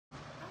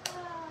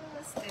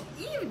Yes, good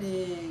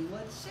evening.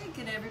 What's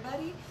shaking,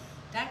 everybody?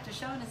 Dr.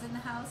 Shawne is in the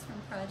house from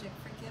Project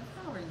Forgive.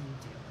 How are you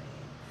doing?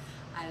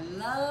 I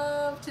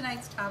love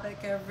tonight's topic.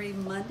 Every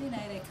Monday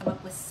night I come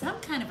up with some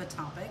kind of a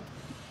topic.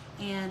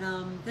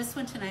 And this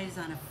one tonight is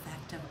on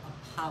effective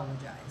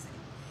apologizing.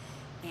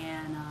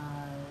 And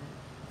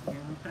here,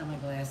 let me put on my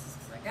glasses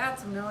because I got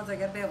some notes. I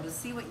got to be able to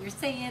see what you're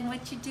saying,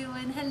 what you're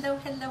doing. Hello,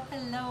 hello,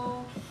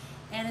 hello.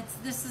 And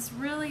this is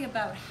really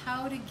about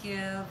how to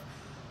give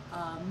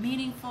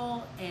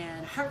meaningful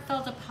and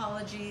heartfelt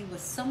apology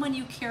with someone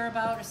you care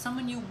about or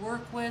someone you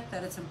work with,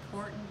 that it's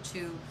important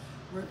to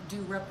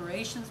do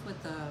reparations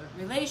with the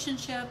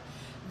relationship.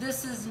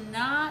 This is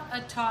not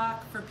a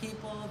talk for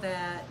people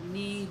that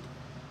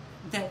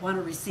want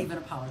to receive an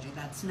apology.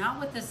 That's not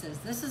what this is.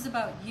 This is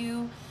about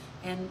you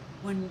and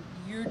when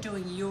you're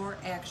doing your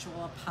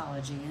actual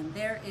apology. And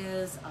there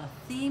is a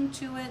theme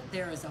to it.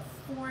 There is a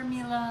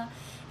formula.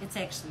 It's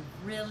actually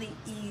really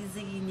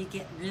easy and you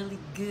get really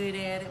good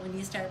at it when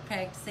you start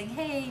practicing.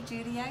 Hey,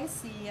 Judy, I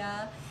see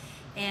ya.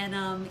 And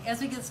as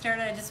we get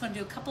started, I just want to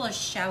do a couple of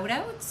shout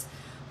outs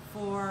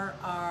for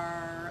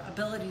our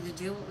ability to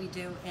do what we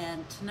do.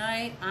 And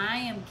tonight I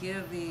am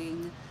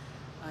giving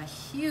a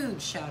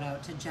huge shout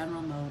out to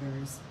General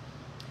Motors.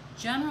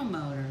 General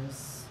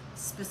Motors,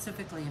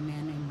 specifically a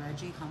man named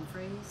Reggie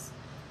Humphrey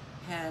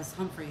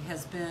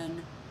has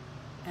been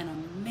an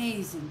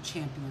amazing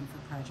champion for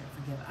Project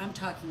Forgive. I'm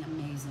talking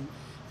amazing.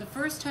 The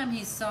first time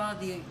he saw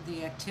the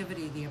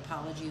activity, the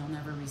apology you'll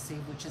never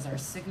receive, which is our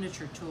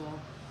signature tool,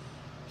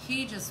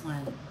 he just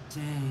went,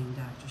 dang,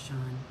 Dr.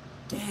 Shawne,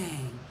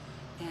 dang.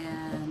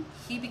 And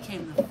he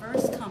became the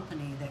first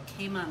company that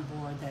came on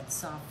board that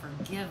saw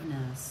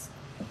forgiveness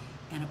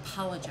and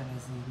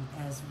apologizing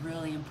as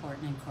really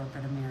important in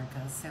corporate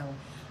America. So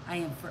I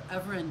am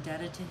forever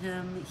indebted to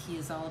him. He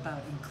is all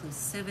about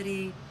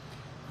inclusivity,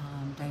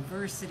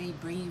 diversity,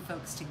 bringing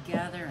folks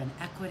together, and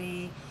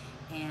equity.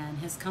 And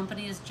his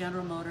company is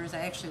General Motors. I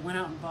actually went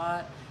out and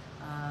bought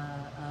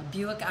a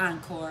Buick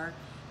Encore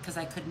because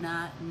I could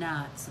not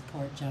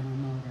support General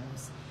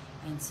Motors.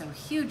 And so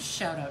huge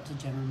shout out to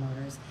General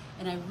Motors.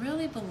 And I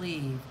really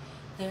believe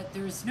that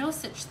there is no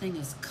such thing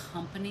as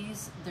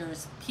companies.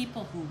 There's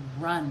people who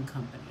run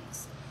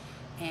companies.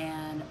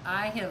 And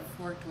I have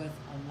worked with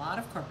a lot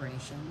of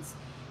corporations,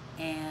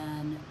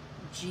 and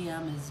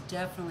GM is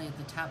definitely at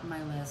the top of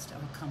my list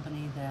of a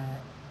company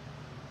that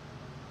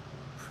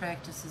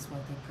practices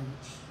what they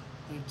preach.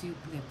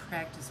 They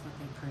practice what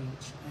they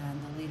preach,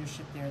 and the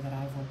leadership there that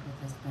I've worked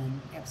with has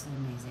been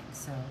absolutely amazing.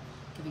 So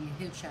giving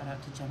a huge shout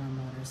out to General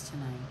Motors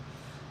tonight.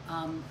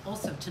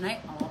 Also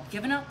tonight I'll be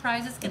giving out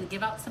prizes, going to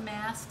give out some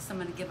masks. I'm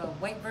going to give a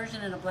white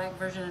version and a black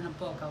version and a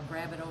book. I'll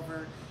grab it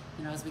over,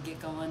 as we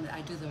get going.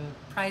 I do the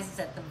prizes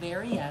at the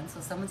very end, so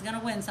someone's going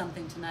to win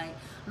something tonight.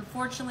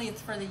 Unfortunately,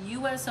 it's for the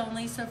U.S.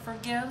 only, so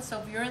forgive.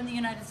 So if you're in the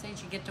United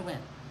States, you get to win.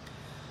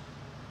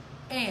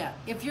 And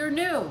if you're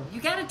new,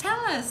 you got to tell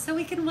us so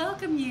we can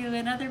welcome you,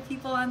 and other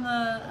people on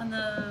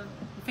the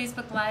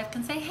Facebook Live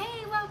can say,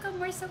 hey, welcome,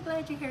 we're so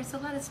glad you're here. So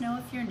let us know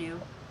if you're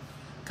new.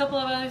 A couple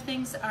of other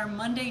things, our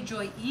Monday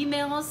Joy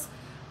emails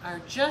are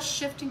just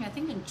shifting. I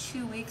think in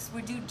 2 weeks.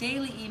 We do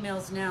daily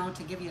emails now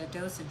to give you a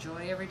dose of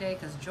joy every day,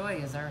 because joy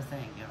is our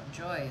thing.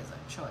 Joy is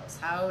a choice.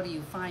 How do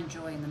you find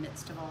joy in the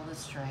midst of all this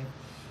strife?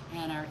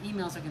 And our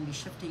emails are going to be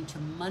shifting to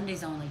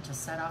Mondays only to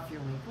set off your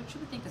week, which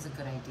we think is a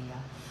good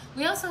idea.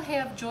 We also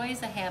have Joy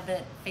is a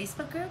Habit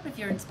Facebook group. If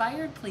you're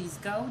inspired, please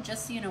go.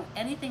 Just so you know,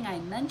 anything I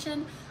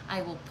mention,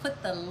 I will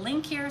put the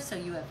link here so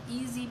you have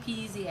easy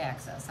peasy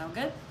access. Sound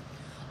good?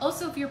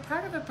 Also, if you're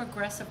part of a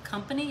progressive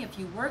company, if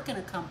you work in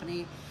a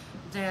company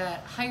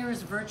that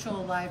hires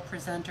virtual live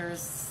presenters,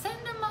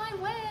 send them my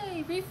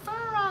way,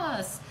 refer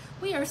us.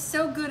 We are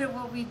so good at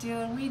what we do,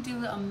 and we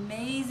do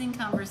amazing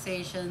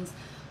conversations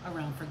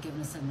around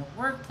forgiveness in the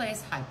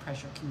workplace, high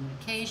pressure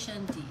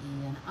communication,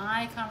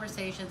 DE&I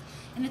conversations,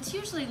 and it's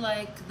usually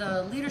like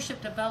the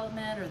leadership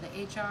development or the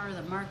HR or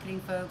the marketing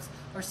folks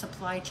or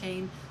supply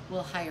chain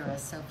will hire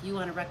us. So if you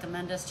want to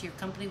recommend us to your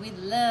company, we'd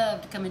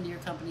love to come into your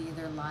company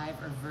either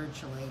live or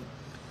virtually.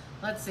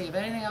 Let's see if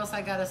anything else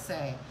I gotta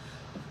say.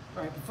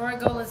 All right, before I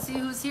go, let's see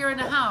who's here in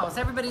the house.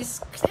 Everybody's,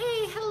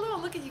 hey,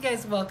 hello, look at you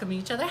guys welcoming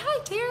each other.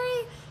 Hi,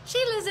 Terry.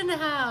 Sheila's in the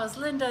house.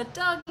 Linda,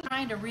 Doug,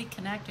 trying to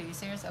reconnect. Are you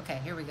serious? Okay,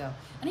 here we go.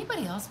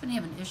 Anybody else been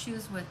having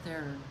issues with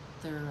their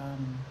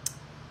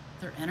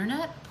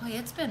internet? Boy,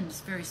 it's been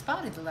very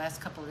spotty the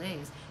last couple of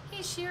days.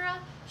 Hey, Sharia.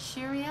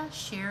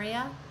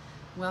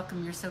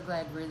 Welcome, you're so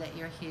glad that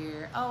you're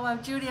here. Oh,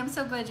 Judy, I'm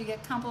so glad you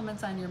get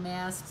compliments on your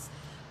masks.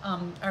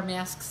 Our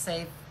masks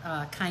say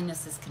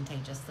kindness is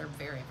contagious. They're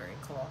very, very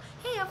cool.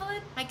 Hey,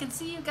 Evelyn, I can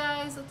see you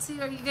guys. Let's see,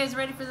 are you guys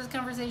ready for this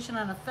conversation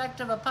on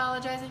effective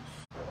apologizing?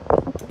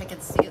 I can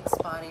see it's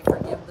spotty.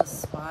 Forgive the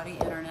spotty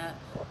internet.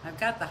 I've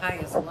got the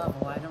highest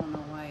level. I don't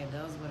know why it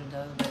does what it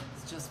does, but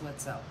it's just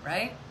what's up,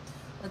 right?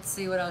 Let's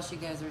see what else you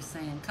guys are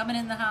saying. Coming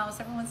in the house,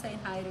 everyone's saying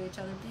hi to each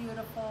other.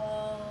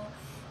 Beautiful.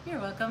 You're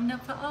welcome,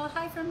 Nepal. Oh,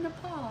 hi from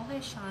Nepal. Hi,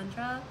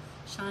 Chandra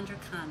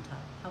Kanta.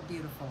 How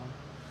beautiful.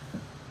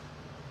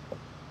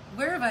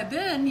 where have I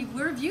been?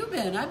 Where have you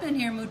been? I've been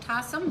here,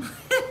 Mutasam.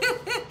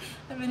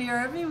 I've been here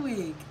every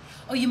week.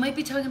 Oh, you might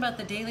be talking about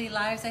the daily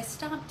lives. I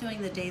stopped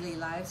doing the daily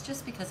lives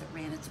just because it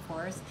ran its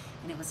course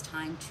and it was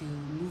time to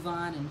move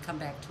on and come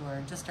back to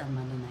just our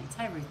Monday nights.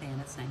 Hi, Ruth Ann.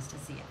 It's nice to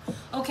see you.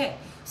 Okay,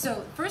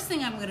 so first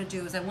thing I'm going to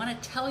do is I want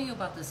to tell you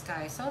about this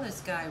guy. I saw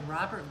this guy,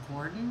 Robert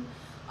Gordon.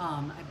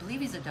 I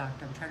believe he's a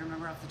doctor. I'm trying to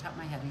remember off the top of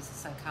my head. He's a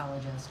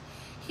psychologist.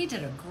 He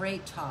did a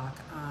great talk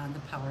on the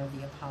power of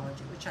the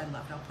apology, which I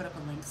loved. I'll put up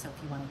a link so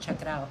if you want to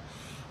check it out.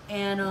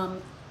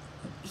 And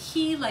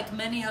he, like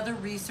many other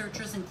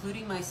researchers,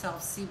 including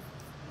myself,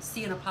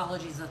 see an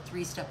apology as a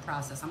three-step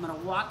process. I'm going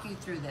to walk you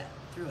through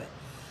it.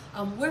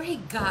 Where he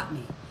got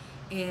me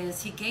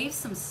is he gave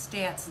some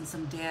stats and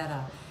some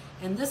data,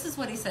 and this is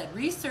what he said.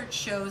 Research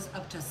shows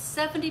up to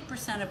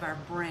 70% of our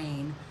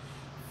brain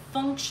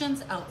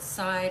functions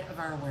outside of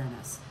our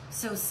awareness.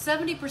 So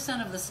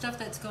 70% of the stuff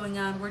that's going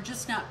on, we're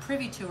just not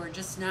privy to, or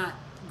just not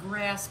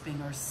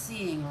grasping or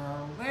seeing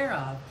or aware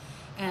of.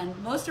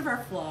 And most of our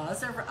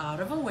flaws are out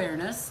of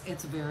awareness.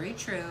 It's very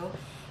true.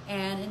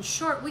 And in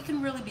short, we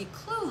can really be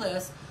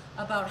clueless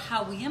about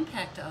how we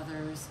impact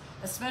others,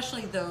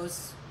 especially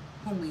those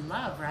whom we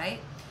love,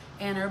 right?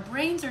 And our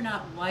brains are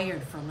not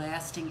wired for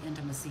lasting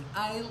intimacy.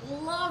 I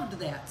loved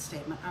that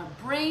statement. Our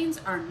brains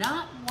are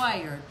not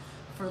wired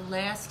for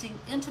lasting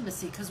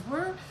intimacy, because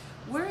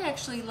we're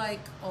actually like,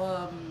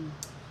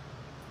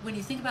 when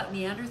you think about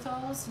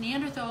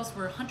Neanderthals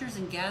were hunters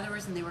and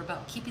gatherers, and they were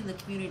about keeping the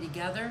community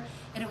together.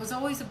 And it was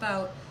always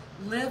about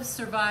live,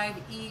 survive,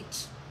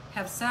 eat,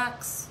 have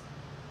sex.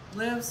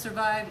 Live,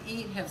 survive,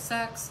 eat, have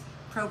sex,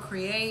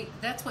 procreate.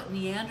 That's what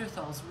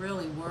Neanderthals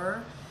really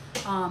were.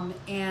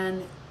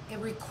 And it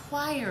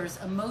requires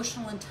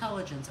emotional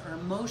intelligence or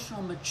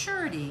emotional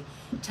maturity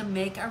to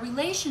make our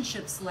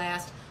relationships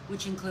last,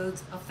 which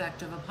includes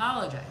effective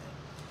apologizing.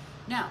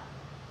 Now,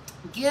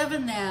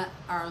 given that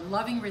our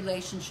loving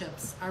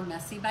relationships are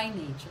messy by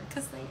nature,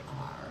 because they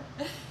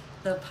are,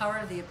 the power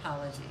of the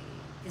apology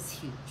is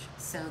huge.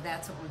 So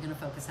that's what we're going to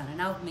focus on.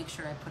 And I'll make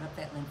sure I put up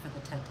that link for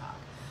the TED Talk.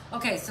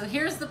 Okay, so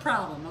here's the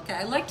problem. Okay,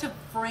 I like to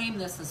frame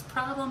this as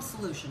problem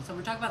solution. So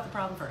we're talking about the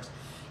problem first.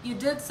 You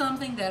did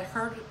something that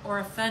hurt or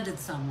offended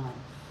someone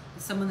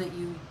that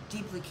you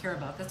deeply care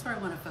about. That's where I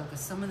want to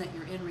focus. Someone that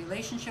you're in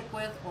relationship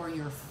with, or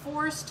you're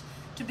forced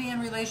to be in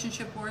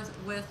relationship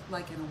with,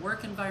 like in a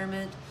work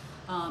environment.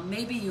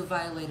 Maybe you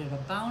violated a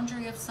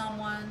boundary of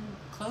someone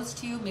close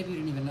to you. Maybe you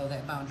didn't even know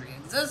that boundary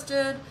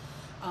existed.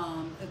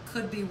 It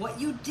could be what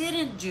you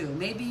didn't do.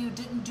 Maybe you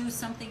didn't do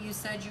something you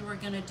said you were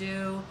going to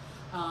do.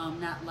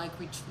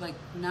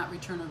 Not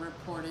return a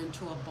report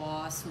into a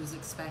boss who's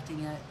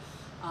expecting it.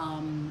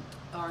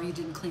 Or you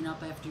didn't clean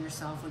up after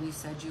yourself when you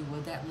said you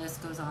would. That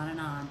list goes on and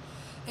on.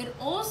 It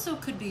also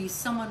could be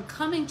someone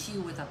coming to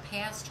you with a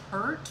past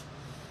hurt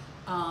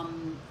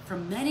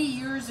from many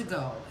years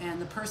ago,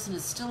 and the person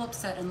is still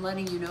upset and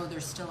letting you know they're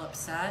still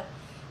upset,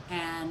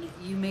 and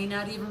you may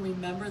not even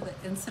remember the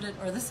incident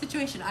or the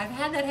situation. I've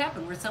had that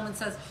happen where someone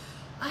says,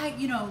 I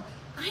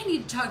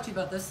need to talk to you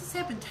about this. This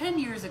happened 10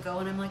 years ago,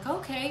 and I'm like,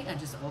 okay. I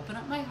just open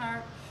up my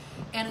heart,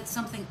 and it's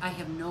something I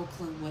have no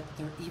clue what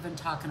they're even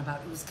talking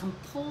about. It was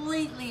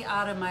completely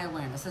out of my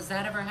awareness. Has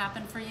that ever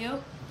happened for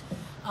you?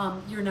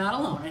 You're not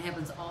alone. It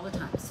happens all the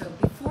time. So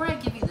before I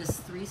give you this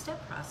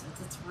three-step process,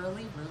 it's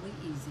really, really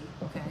easy,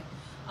 okay?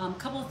 A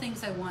couple of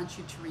things I want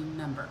you to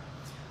remember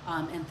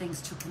and things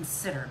to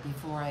consider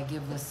before I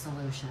give this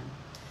solution.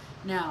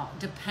 Now,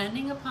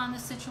 depending upon the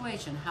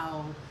situation,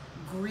 how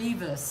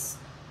grievous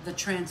the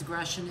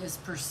transgression is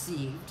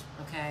perceived,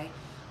 okay?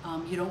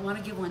 You don't want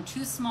to give one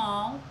too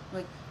small,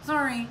 like,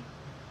 sorry,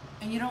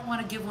 and you don't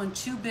want to give one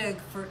too big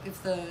for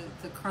if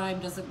the crime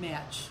doesn't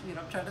match. You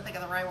know, I'm trying to think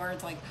of the right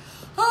words, like,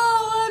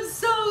 oh, I'm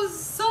so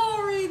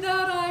sorry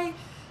that I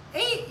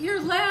ate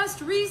your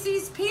last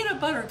Reese's peanut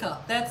butter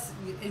cup. That's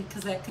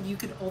because you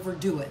could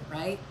overdo it,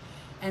 right?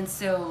 And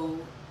so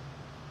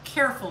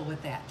careful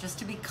with that, just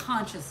to be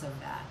conscious of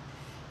that.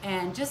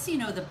 And just so you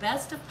know, the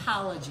best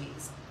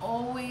apologies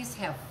always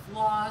have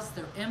flaws.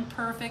 They're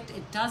imperfect.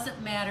 It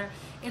doesn't matter.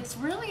 It's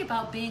really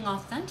about being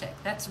authentic.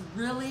 That's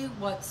really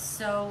what's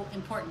so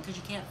important, because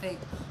you can't fake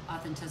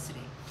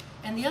authenticity.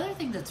 And the other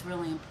thing that's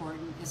really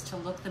important is to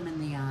look them in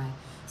the eye.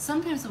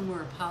 Sometimes when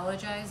we're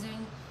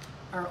apologizing,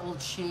 our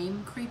old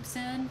shame creeps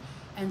in,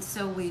 and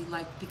so we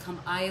become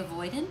eye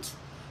avoidant.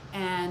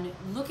 And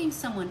looking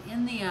someone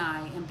in the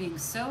eye and being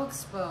so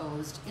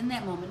exposed in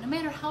that moment, no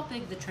matter how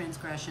big the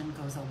transgression,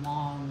 goes a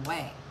long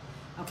way,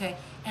 okay?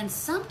 And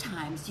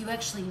sometimes you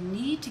actually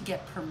need to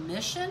get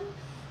permission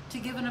to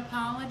give an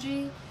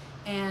apology,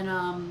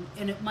 and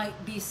it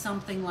might be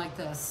something like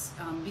this,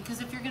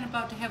 because if you're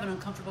about to have an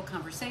uncomfortable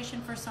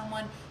conversation for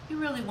someone, you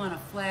really want to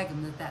flag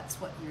them that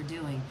that's what you're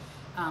doing.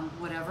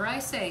 Whatever I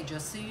say,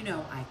 just so you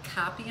know, I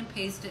copy and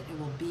paste it. It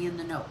will be in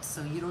the notes.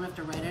 So you don't have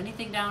to write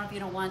anything down if you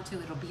don't want to.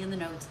 It'll be in the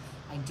notes.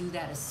 I do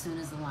that as soon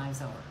as the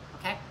live's over,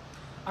 okay?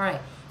 All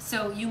right,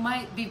 so you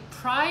might be,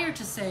 prior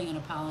to saying an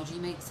apology,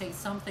 you might say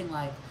something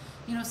like,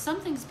 you know,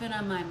 something's been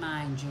on my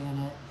mind,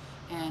 Janet,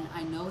 and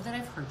I know that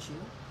I've hurt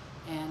you,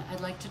 And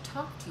I'd like to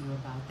talk to you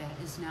about that.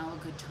 Is now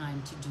a good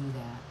time to do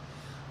that?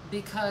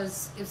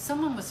 Because if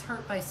someone was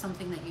hurt by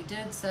something that you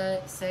did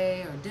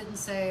say or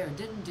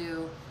didn't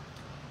do,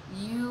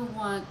 you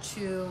want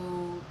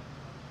to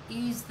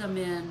ease them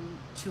in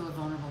to a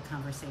vulnerable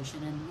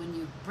conversation. And when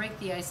you break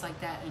the ice like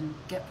that and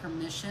get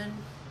permission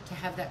to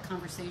have that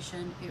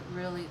conversation, it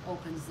really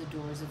opens the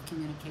doors of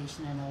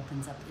communication and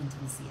opens up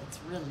intimacy. It's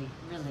really,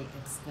 really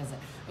exquisite.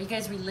 Are you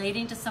guys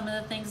relating to some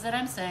of the things that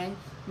I'm saying?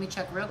 Let me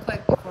check real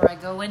quick before I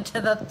go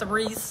into the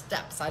 3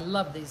 steps. I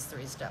love these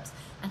 3 steps.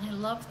 And I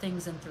love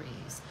things in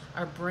 3s.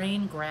 Our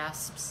brain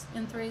grasps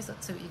in 3s.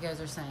 Let's see what you guys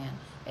are saying.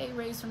 Hey,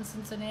 Ray's from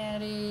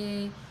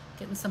Cincinnati.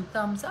 Getting some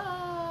thumbs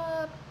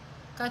up.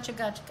 Gotcha,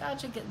 gotcha,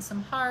 gotcha. Getting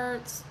some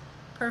hearts.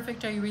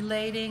 Perfect. Are you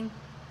relating?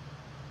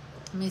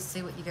 Let me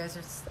see what you guys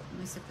are, let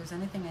me see if there's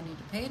anything I need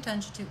to pay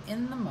attention to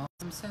in the moment.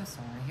 I'm so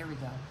sorry. Here we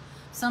go.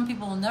 Some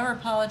people will never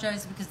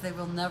apologize because they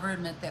will never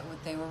admit that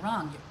what they were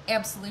wrong. You're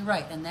absolutely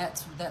right. And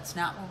that's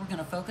not what we're going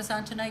to focus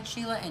on tonight,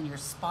 Sheila, and you're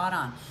spot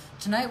on.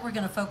 Tonight we're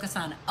going to focus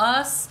on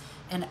us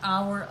and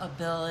our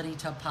ability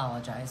to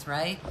apologize,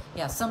 right?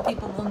 Yeah, some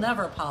people will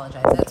never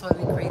apologize. That's why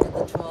we created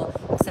the tool,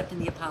 accepting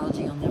the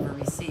apology you'll never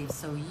receive.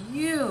 So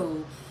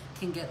you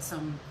can get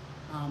some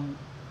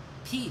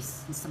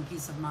peace and some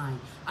peace of mind.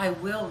 I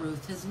will,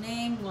 Ruth. His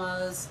name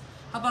was,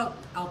 how about,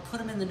 I'll put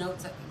him in the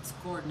notes. It's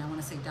Gordon. I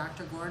want to say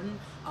Dr. Gordon.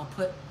 I'll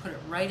put it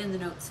right in the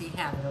notes so you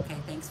have it, okay?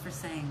 Thanks for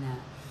saying that.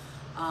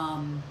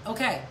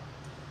 Okay.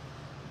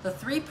 The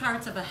 3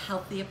 parts of a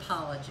healthy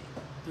apology.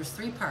 There's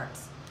 3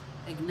 parts.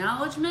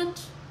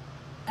 Acknowledgement,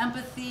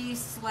 empathy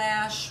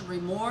 /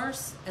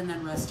 remorse, and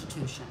then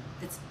restitution.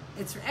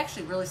 It's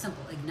actually really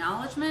simple.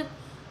 Acknowledgement,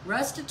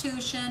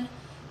 restitution,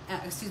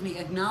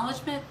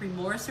 acknowledgement,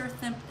 remorse, or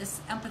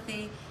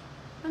empathy.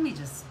 Let me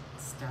just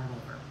start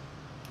over.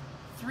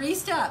 3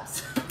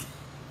 steps.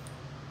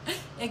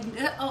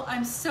 Oh,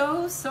 I'm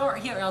so sorry.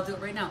 Here, I'll do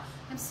it right now.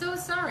 I'm so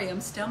sorry.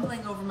 I'm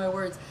stumbling over my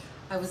words.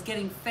 I was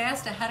getting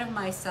fast ahead of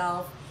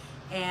myself,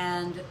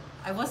 and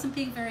I wasn't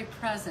being very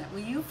present.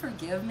 Will you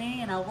forgive me?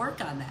 And I'll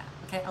work on that.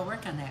 Okay, I'll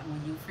work on that.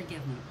 Will you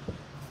forgive me?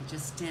 I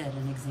just did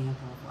an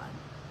example of one.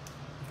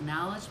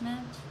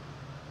 Acknowledgement,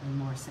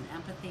 remorse and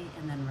empathy,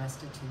 and then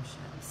restitution.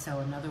 So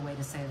another way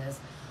to say this,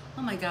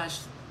 oh my gosh,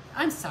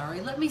 I'm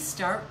sorry, let me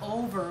start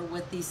over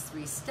with these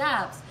 3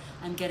 steps.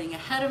 I'm getting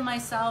ahead of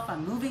myself,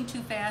 I'm moving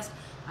too fast,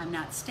 I'm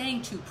not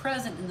staying too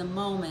present in the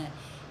moment,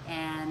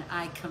 and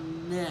I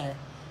commit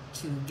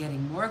to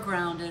getting more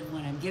grounded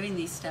when I'm giving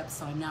these steps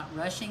so I'm not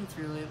rushing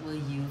through it. Will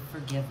you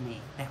forgive me?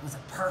 That was a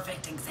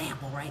perfect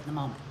example right in the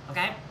moment,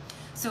 okay?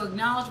 So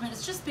acknowledgement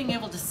is just being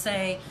able to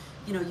say,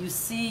 you know, you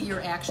see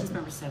your actions.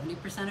 Remember,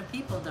 70% of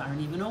people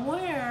aren't even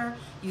aware.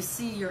 You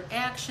see your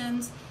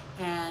actions,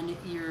 and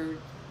you're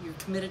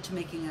committed to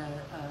making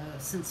a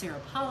sincere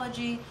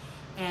apology,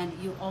 and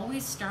you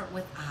always start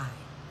with I.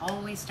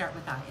 Always start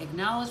with I.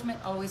 Acknowledgement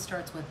always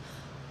starts with,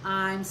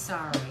 I'm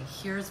sorry.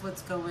 Here's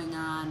what's going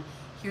on.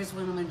 Here's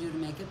what I'm going to do to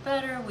make it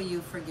better. Will you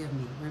forgive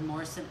me?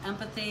 Remorse and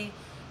empathy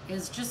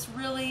is just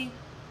really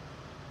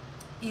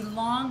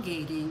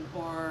elongating,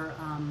 or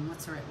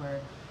what's the right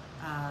word?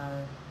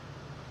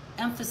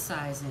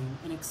 Emphasizing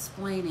and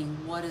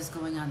explaining what is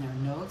going on there.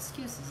 No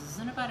excuses. This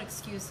isn't about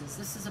excuses.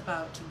 This is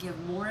about to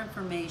give more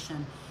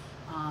information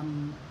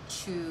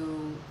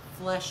to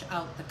flesh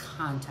out the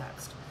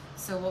context.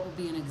 So what would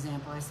be an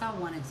example? I saw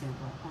one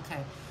example.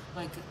 Okay,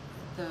 like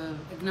the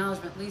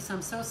acknowledgement. Lisa,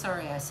 I'm so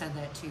sorry I said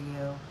that to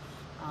you.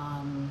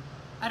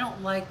 I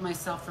don't like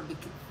myself for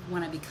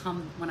when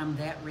I'm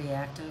that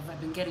reactive.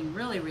 I've been getting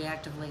really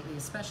reactive lately,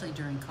 especially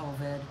during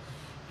COVID.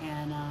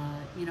 And,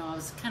 you know, I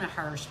was kind of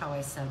harsh how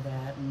I said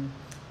that. And,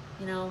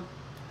 you know,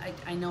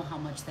 I know how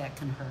much that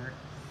can hurt.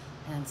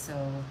 And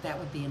so that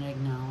would be an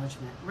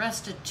acknowledgement.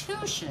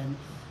 Restitution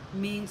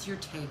means you're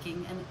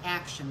taking an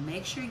action.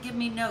 Make sure you give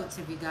me notes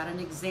if you got an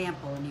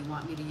example and you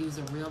want me to use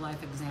a real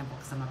life example,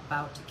 because I'm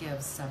about to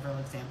give several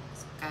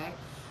examples, okay?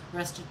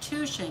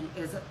 Restitution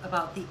is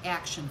about the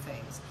action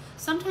phase.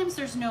 Sometimes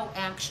there's no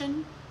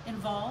action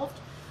involved.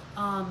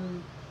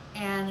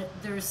 And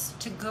there's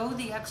to go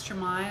the extra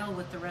mile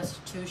with the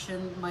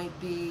restitution might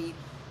be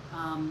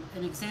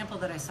an example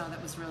that I saw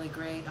that was really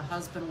great. A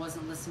husband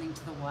wasn't listening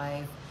to the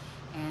wife,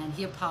 and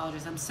he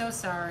apologized. I'm so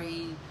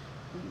sorry,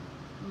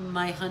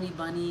 my honey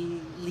bunny,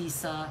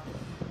 Lisa.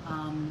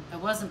 I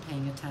wasn't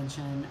paying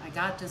attention. I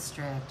got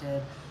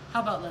distracted.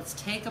 How about let's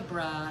take a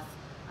breath.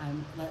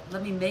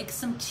 Let me make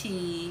some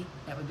tea.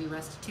 That would be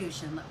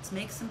restitution. Let's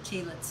make some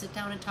tea. Let's sit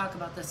down and talk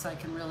about this so I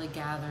can really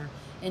gather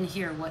and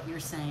hear what you're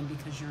saying,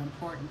 because you're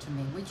important to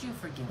me. Would you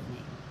forgive me?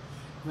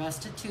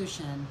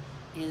 Restitution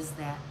is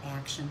that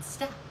action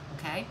step,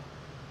 okay?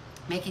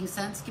 Making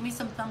sense? Give me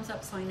some thumbs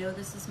up so I know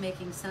this is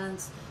making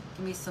sense.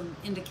 Give me some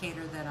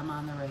indicator that I'm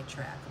on the right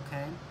track,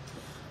 okay?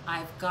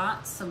 I've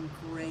got some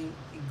great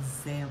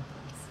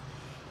examples,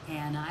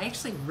 and I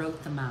actually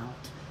wrote them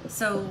out.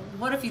 So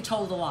what if you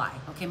told a lie?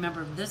 Okay,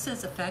 remember, this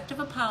is effective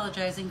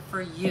apologizing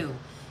for you.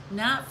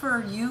 Not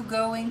for you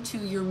going to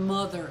your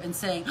mother and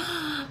saying,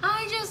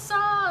 I just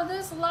saw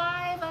this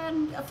live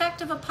on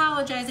effective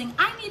apologizing.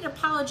 I need an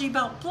apology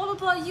about blah, blah,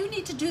 blah. You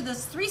need to do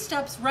this 3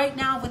 steps right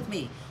now with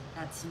me.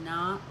 That's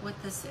not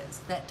what this is.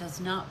 That does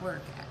not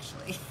work,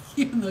 actually,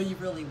 even though you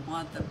really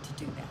want them to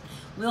do that.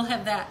 We'll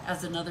have that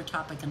as another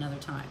topic another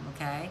time,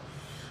 okay?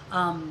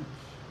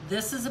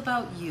 This is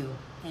about you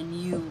and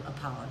you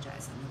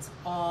apologizing. It's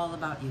all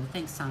about you.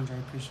 Thanks, Sandra. I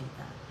appreciate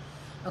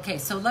that. Okay,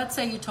 so let's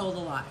say you told a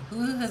lie.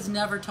 Who has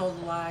never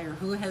told a lie, or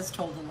who has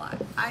told a lie?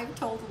 I've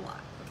told a lie,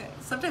 okay?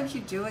 Sometimes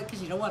you do it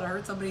because you don't want to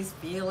hurt somebody's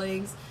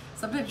feelings.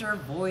 Sometimes you're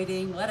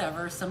avoiding,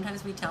 whatever.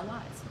 Sometimes we tell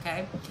lies,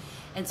 okay?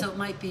 And so it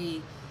might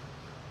be,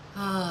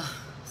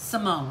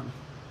 Simone,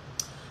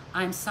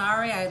 I'm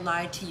sorry I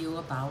lied to you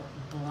about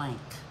blank.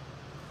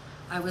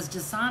 I was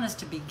dishonest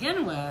to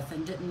begin with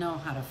and didn't know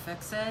how to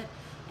fix it,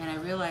 and I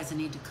realize I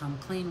need to come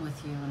clean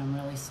with you, and I'm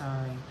really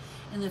sorry.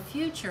 In the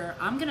future,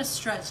 I'm going to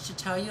stretch to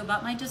tell you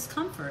about my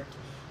discomfort.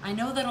 I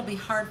know that'll be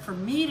hard for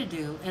me to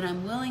do, and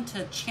I'm willing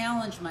to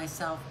challenge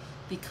myself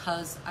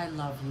because I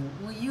love you.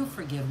 Will you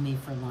forgive me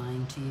for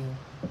lying to you?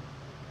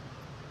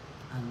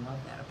 I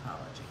love that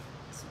apology.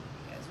 That's what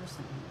you guys are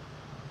saying.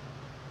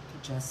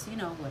 Just so you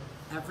know what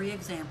every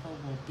example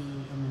will be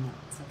in the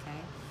notes, okay?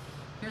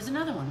 Here's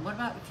another one. What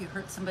about if you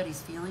hurt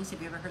somebody's feelings?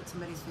 Have you ever hurt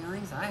somebody's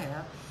feelings? I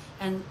have.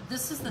 And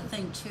this is the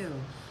thing too.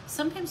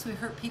 Sometimes we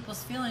hurt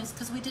people's feelings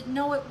because we didn't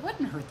know it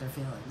wouldn't hurt their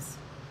feelings.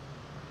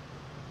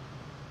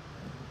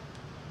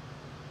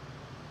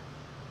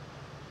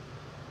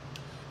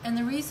 And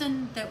the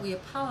reason that we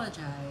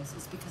apologize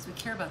is because we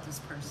care about this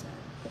person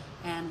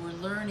and we're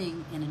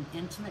learning in an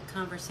intimate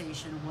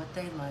conversation what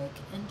they like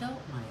and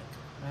don't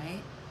like,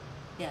 right?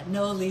 Yeah,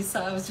 no,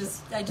 Lisa,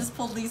 I just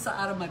pulled Lisa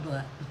out of my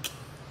butt.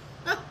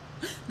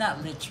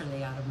 Not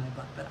literally out of my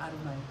butt, but out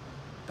of my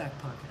back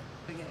pocket,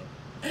 okay?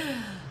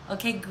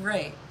 Okay,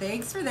 great.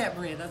 Thanks for that,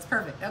 Maria. That's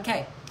perfect.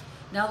 Okay,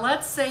 now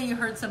let's say you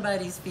hurt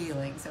somebody's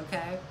feelings,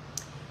 okay?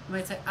 You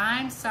might say,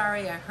 I'm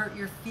sorry I hurt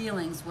your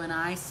feelings when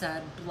I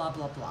said blah,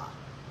 blah, blah.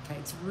 Okay,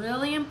 it's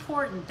really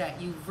important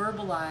that you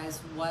verbalize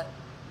what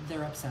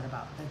they're upset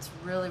about. That's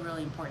really,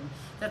 really important.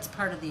 That's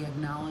part of the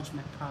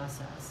acknowledgement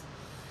process.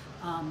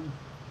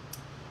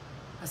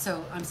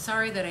 So I'm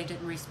sorry that I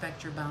didn't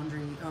respect your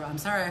boundary, or I'm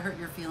sorry I hurt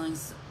your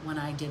feelings when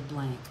I did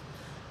blank.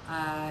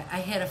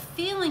 I had a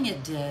feeling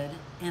it did,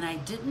 and I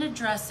didn't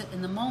address it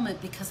in the moment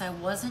because I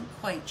wasn't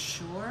quite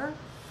sure.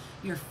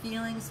 Your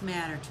feelings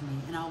matter to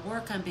me, and I'll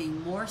work on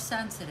being more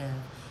sensitive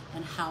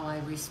in how I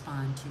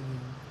respond to you.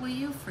 Will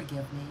you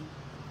forgive me?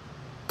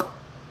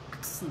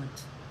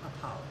 Excellent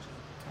apology.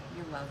 Okay,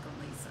 you're welcome,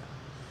 Lisa.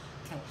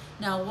 Okay,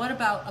 now what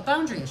about a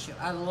boundary issue?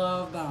 I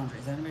love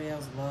boundaries. Anybody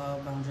else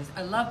love boundaries?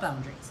 I love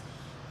boundaries.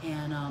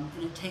 And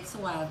it takes a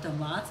while. I've done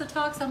lots of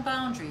talks on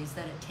boundaries,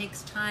 that it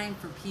takes time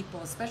for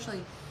people,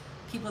 especially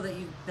people that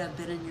have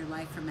been in your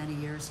life for many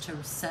years,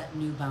 to set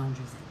new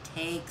boundaries. It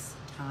takes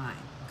time,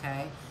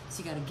 okay?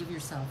 So you got to give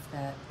yourself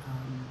that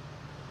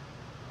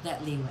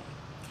that leeway,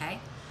 okay?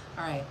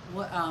 All right.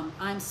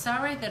 I'm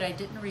sorry that I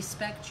didn't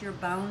respect your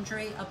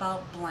boundary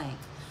about blank.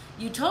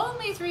 You told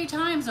me 3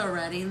 times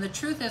already, and the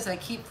truth is I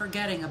keep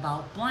forgetting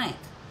about blank.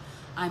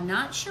 I'm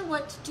not sure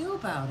what to do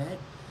about it.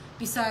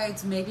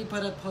 Besides, maybe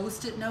put a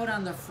post-it note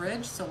on the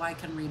fridge so I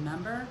can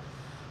remember.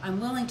 I'm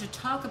willing to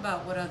talk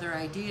about what other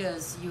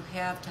ideas you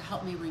have to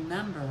help me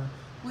remember.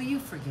 Will you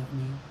forgive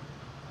me?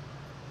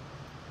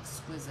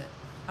 Exquisite.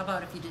 How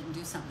about if you didn't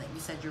do something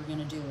you said you were going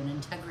to do, an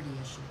integrity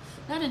issue?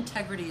 Not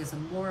integrity as a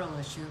moral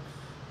issue,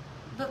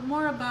 but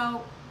more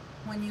about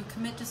when you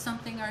commit to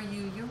something, are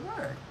you your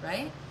word,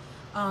 right?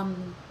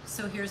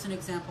 So here's an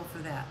example for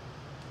that.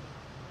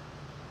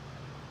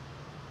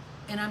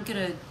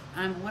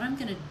 And what I'm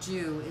gonna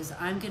do is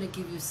I'm gonna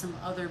give you some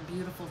other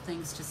beautiful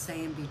things to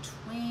say in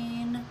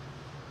between,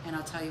 and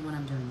I'll tell you when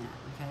I'm doing that,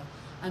 okay?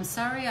 I'm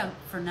sorry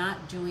for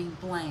not doing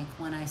blank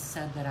when I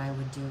said that I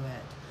would do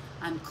it.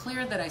 I'm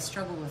clear that I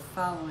struggle with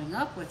following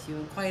up with you,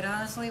 and quite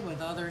honestly,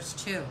 with others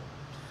too.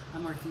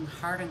 I'm working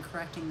hard on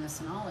correcting this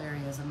in all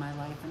areas of my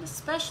life, and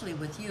especially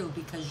with you,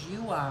 because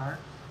you are,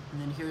 and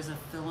then here's a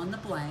fill in the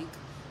blank,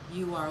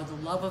 you are the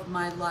love of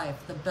my life,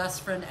 the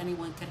best friend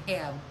anyone could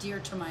have, dear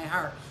to my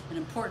heart, an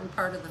important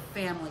part of the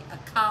family, a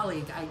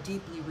colleague I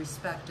deeply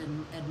respect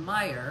and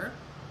admire,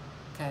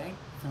 okay?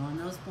 Fill in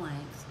those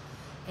blanks.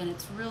 And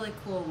it's really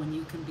cool when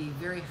you can be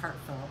very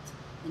heartfelt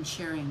in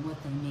sharing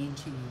what they mean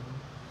to you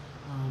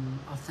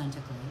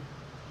authentically.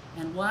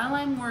 And while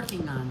I'm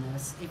working on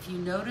this, if you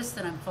notice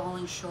that I'm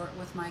falling short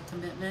with my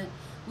commitment,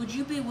 would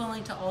you be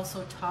willing to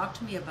also talk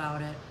to me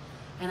about it?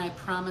 And I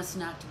promise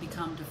not to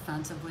become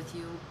defensive with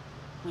you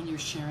when you're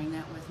sharing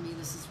that with me.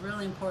 This is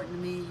really important to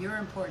me. You're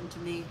important to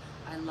me.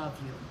 I love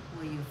you.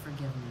 Will you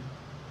forgive me?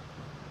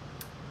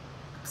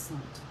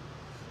 Excellent.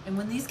 And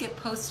when these get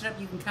posted up,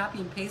 you can copy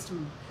and paste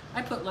them.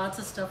 I put lots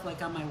of stuff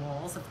like on my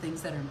walls of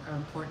things that are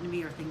important to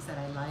me or things that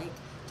I like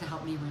to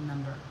help me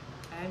remember,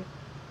 okay?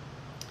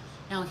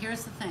 Now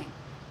here's the thing.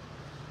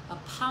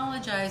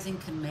 Apologizing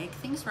can make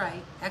things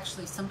right,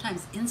 actually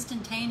sometimes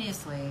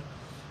instantaneously,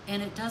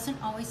 And it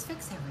doesn't always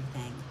fix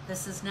everything.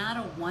 This is not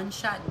a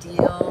one-shot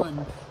deal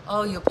and,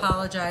 oh, you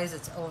apologize,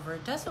 it's over.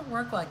 It doesn't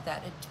work like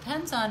that. It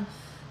depends on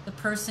the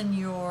person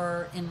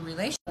you're in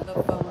relation with. The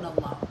phone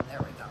alone. There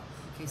we go.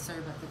 Okay, sorry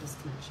about the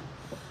disconnection.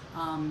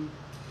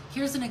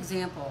 Here's an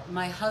example.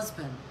 My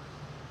husband,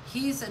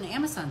 he's an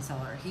Amazon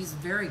seller. He's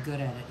very good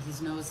at it.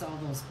 He knows all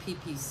those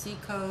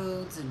PPC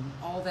codes and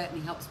all that, and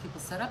he helps people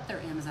set up their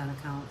Amazon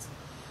accounts.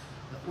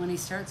 But when he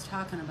starts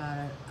talking about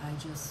it,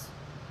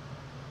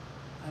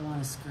 I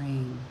want to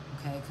scream,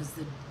 okay?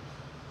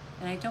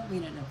 And I don't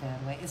mean it in a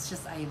bad way. It's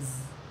just I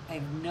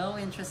have no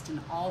interest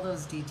in all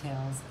those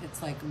details.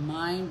 It's like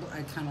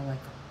I kind of like,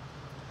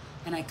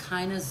 and I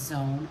kind of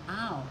zone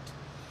out.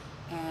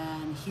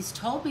 And he's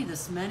told me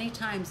this many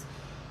times,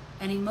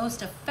 and he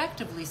most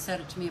effectively said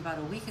it to me about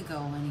a week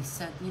ago when he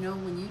said, you know,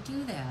 when you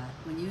do that,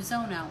 when you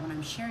zone out, when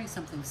I'm sharing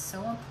something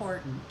so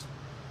important,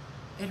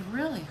 it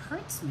really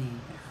hurts me.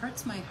 It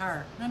hurts my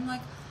heart. And I'm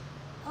like,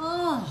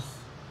 oh,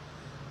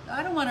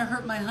 I don't want to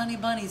hurt my honey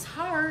bunny's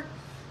heart.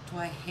 Do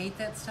I hate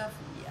that stuff?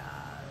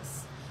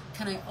 Yes.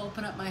 Can I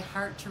open up my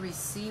heart to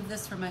receive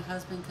this from my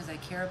husband because I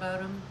care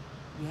about him?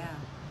 Yeah,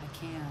 I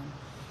can.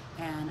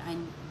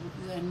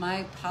 And my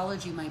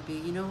apology might be,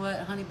 you know what,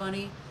 honey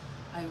bunny?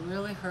 I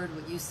really heard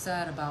what you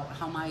said about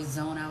how I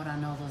zone out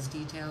on all those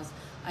details.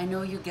 I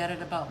know you get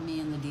it about me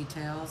and the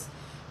details.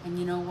 And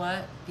you know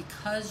what?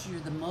 Because you're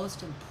the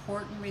most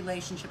important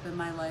relationship in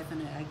my life,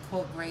 and I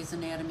quote Grey's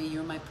Anatomy,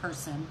 you're my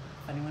person,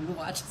 anyone who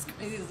watches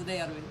Grey's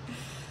Anatomy.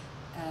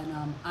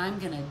 And I'm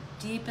going to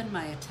deepen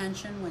my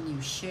attention when you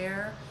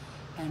share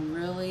and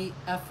really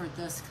effort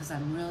this, because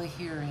I'm really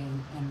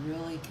hearing and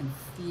really can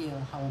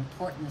feel how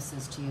important this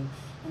is to you.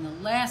 And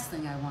the last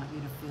thing I want you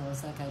to feel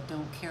is like I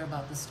don't care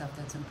about the stuff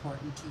that's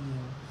important to you.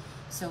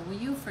 So will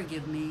you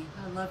forgive me?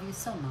 I love you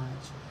so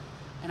much.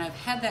 And I've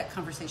had that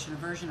conversation, a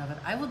version of it.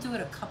 I will do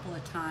it a couple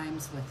of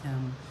times with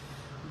him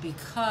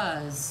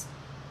because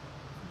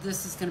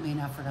this is going to be an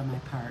effort on my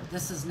part.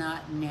 This is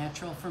not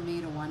natural for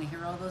me to want to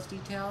hear all those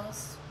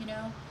details, you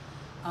know.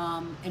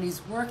 And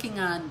he's working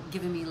on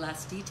giving me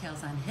less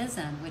details on his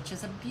end, which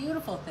is a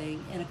beautiful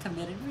thing in a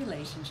committed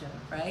relationship,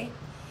 right?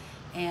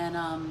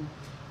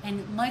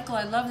 And Michael,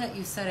 I love that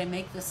you said I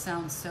make this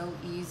sound so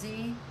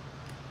easy.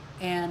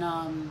 And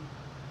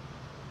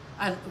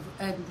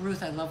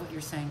Ruth, I love what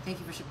you're saying. Thank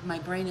you for my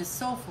brain is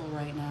so full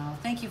right now.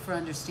 Thank you for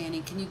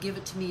understanding. Can you give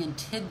it to me in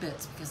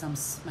tidbits because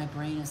my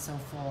brain is so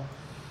full.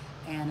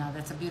 And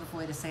that's a beautiful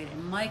way to say it.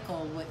 And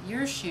Michael, what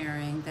you're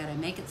sharing, that I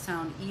make it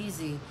sound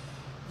easy,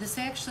 this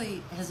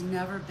actually has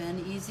never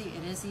been easy.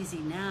 It is easy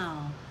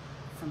now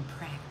from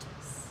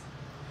practice.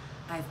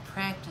 I've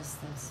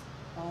practiced this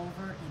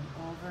over and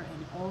over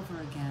and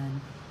over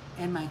again,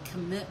 and my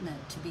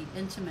commitment to be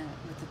intimate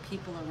with the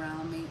people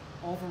around me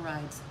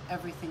overrides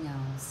everything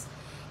else.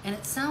 And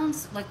it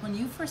sounds like when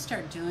you first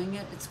start doing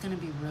it, it's going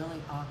to be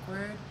really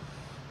awkward,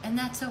 and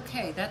that's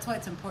okay. That's why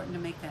it's important to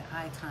make that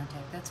eye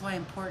contact. That's why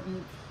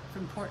important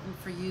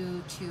for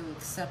you to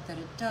accept that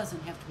it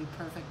doesn't have to be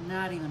perfect,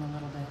 not even a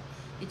little bit.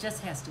 It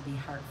just has to be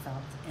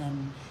heartfelt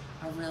and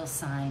a real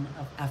sign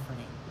of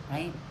efforting,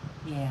 right?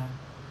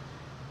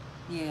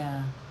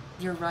 Yeah,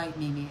 you're right,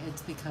 Mimi.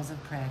 It's because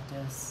of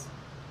practice.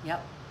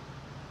 Yep.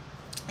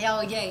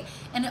 Oh, yay.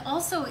 And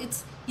also,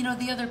 it's, you know,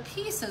 the other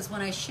piece is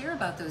when I share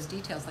about those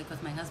details, like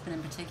with my husband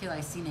in particular, I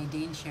see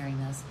Nadine sharing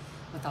this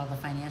with all the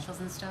financials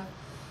and stuff.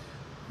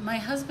 My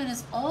husband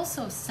is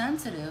also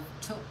sensitive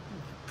to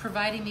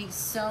providing me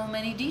so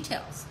many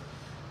details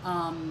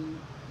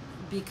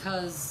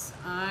because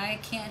I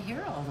can't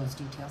hear all those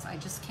details. I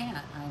just can't.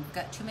 I've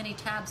got too many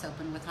tabs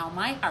open with how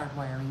my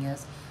hardwiring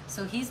is.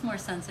 So he's more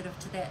sensitive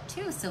to that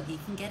too, so he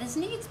can get his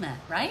needs met,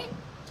 right?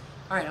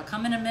 All right, I'll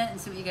come in a minute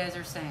and see what you guys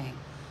are saying.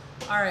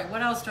 All right,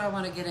 what else do I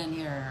want to get in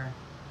here?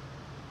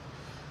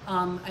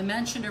 I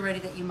mentioned already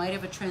that you might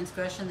have a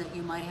transgression that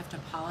you might have to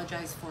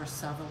apologize for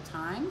several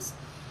times.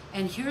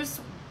 And here's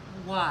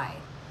why.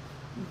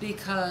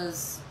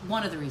 Because,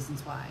 one of the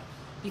reasons why.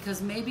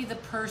 Because maybe the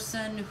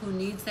person who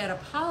needs that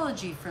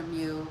apology from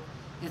you,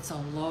 it's a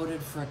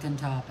loaded frickin'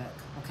 topic,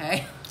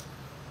 okay?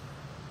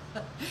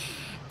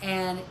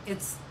 And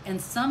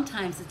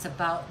sometimes it's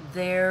about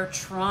their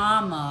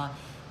trauma,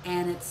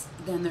 and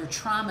then their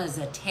trauma is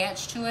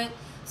attached to it.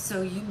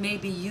 So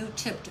maybe you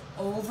tipped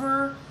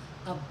over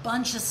a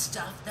bunch of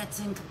stuff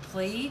that's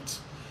incomplete.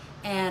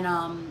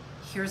 And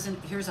here's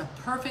a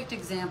perfect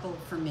example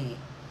for me.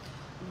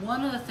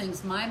 One of the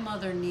things my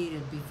mother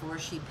needed before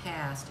she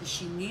passed is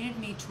she needed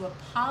me to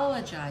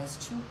apologize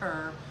to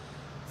her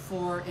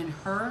for, in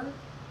her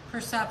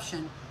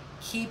perception,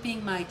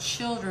 keeping my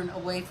children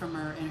away from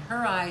her. In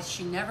her eyes,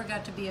 she never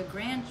got to be a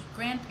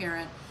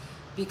grandparent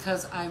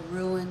because I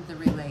ruined the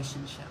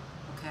relationship,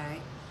 okay?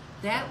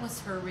 That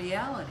was her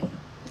reality.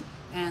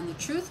 And the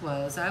truth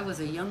was, I was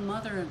a young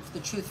mother, and the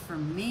truth for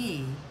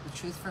me, the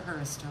truth for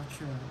her is still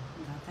true.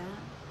 You got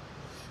that?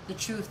 The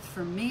truth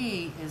for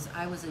me is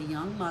I was a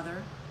young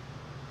mother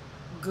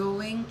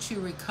going to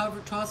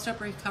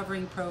 12-step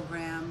recovering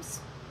programs,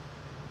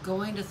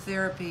 going to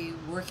therapy,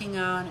 working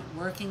on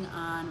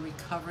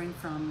recovering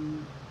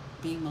from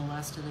being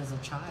molested as a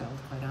child,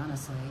 quite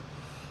honestly.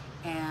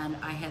 And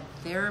I had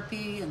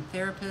therapy and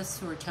therapists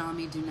who were telling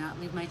me, do not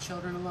leave my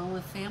children alone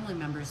with family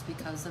members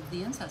because of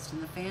the incest in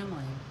the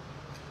family.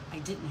 I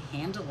didn't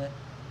handle it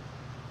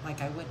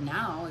like I would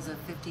now as a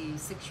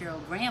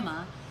 56-year-old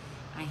grandma.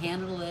 I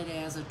handled it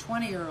as a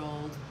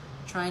 20-year-old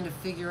trying to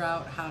figure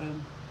out how to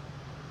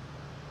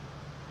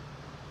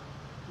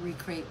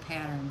recreate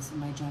patterns in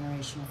my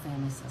generational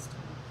family system.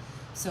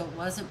 So it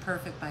wasn't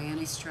perfect by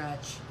any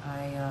stretch.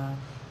 I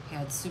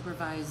had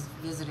supervised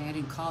visiting. I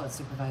didn't call it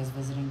supervised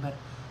visiting, but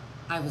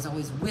I was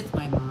always with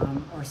my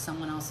mom, or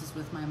someone else was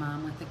with my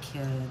mom with the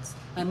kids.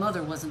 My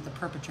mother wasn't the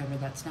perpetrator.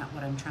 That's not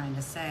what I'm trying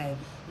to say.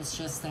 It's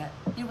just that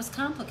it was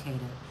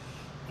complicated.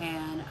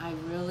 And I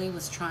really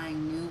was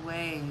trying new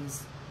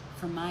ways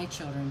for my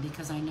children,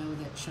 because I know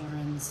that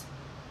children's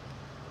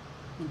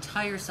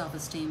entire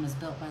self-esteem is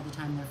built by the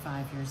time they're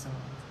 5 years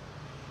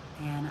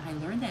old. And I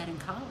learned that in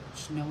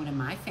college. No one in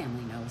my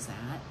family knows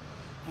that.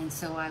 And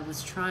so I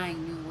was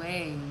trying new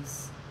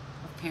ways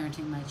of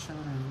parenting my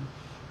children.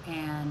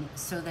 And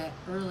so that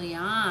early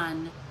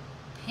on,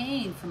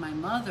 pain for my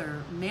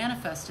mother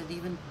manifested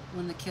even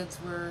when the kids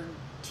were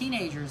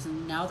teenagers,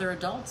 and now they're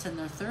adults in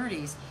their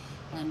 30s.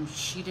 And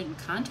she didn't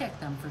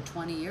contact them for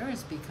 20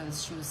 years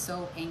because she was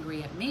so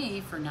angry at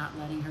me for not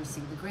letting her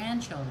see the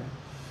grandchildren.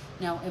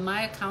 Now, am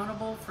I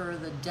accountable for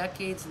the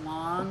decades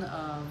long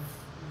of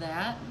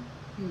that?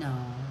 No.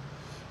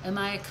 Am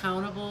I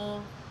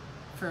accountable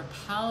for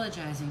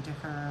apologizing to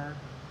her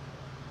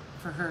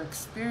for her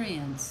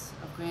experience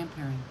of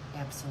grandparenting?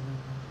 Absolutely.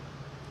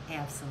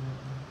 Absolutely.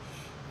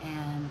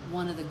 And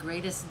one of the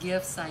greatest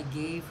gifts I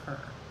gave her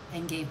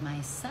and gave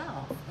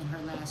myself in her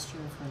last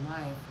year of her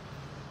life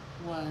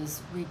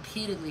was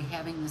repeatedly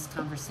having this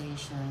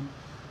conversation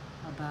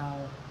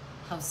about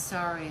how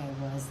sorry I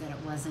was that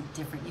it wasn't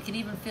different. You can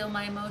even feel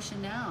my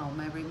emotion now,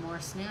 my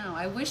remorse now.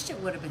 I wished it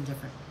would have been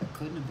different. It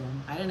couldn't have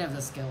been. I didn't have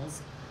the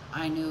skills.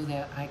 I knew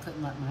that I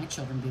couldn't let my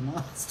children be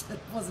molested.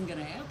 It wasn't going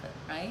to happen,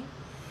 right?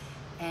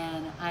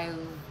 And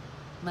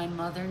my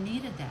mother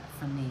needed that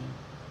from me.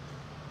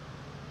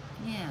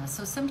 Yeah,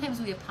 so sometimes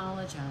we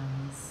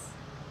apologize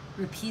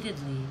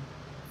repeatedly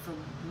for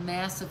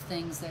massive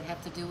things that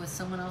have to do with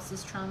someone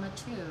else's trauma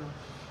too.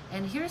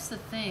 And here's the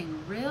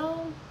thing,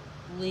 real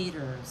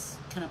leaders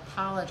can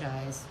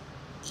apologize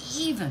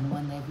even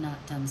when they've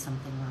not done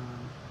something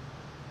wrong.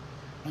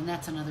 And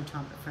that's another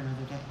topic for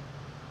another day,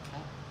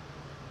 okay?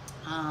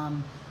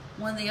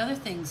 One of the other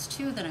things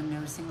too that I'm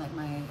noticing, like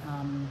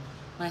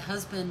my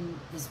husband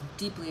is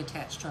deeply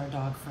attached to our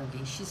dog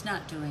Fergie. She's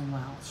not doing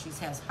well. She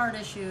has heart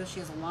issues, she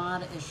has a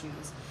lot of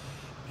issues.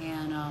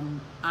 And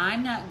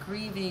I'm not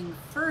grieving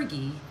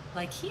Fergie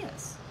like he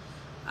is.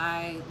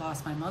 I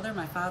lost my mother,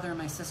 my father, and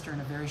my sister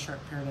in a very short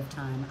period of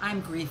time.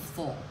 I'm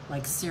grief-full,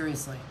 like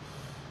seriously.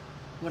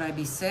 Would I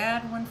be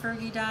sad when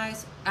Fergie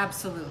dies?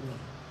 Absolutely.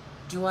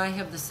 Do I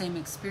have the same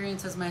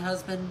experience as my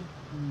husband?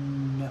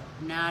 No,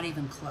 not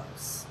even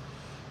close.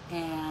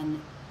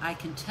 And I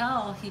can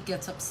tell he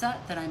gets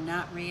upset that I'm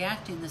not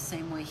reacting the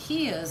same way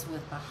he is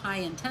with the high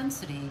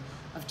intensity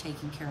of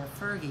taking care of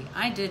Fergie.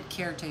 I did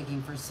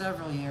caretaking for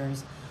several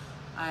years.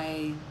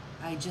 I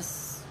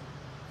just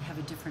have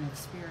a different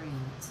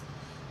experience.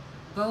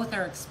 Both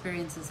our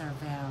experiences are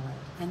valid,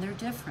 and they're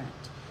different.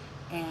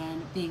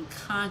 And being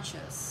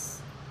conscious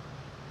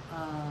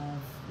of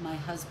my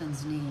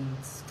husband's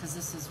needs, because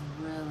this is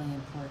really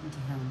important to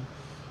him.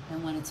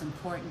 And when it's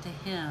important to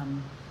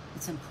him,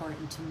 it's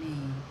important to me.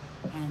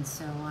 And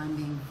so I'm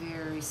being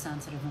very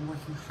sensitive and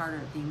working harder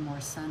at being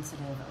more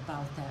sensitive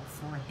about that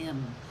for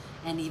him,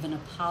 and even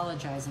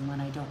apologizing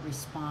when I don't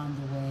respond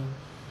the way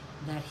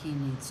that he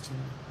needs to,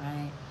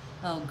 right?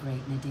 Oh,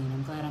 great, Nadine.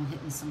 I'm glad I'm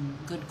hitting some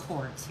good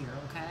chords here,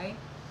 okay?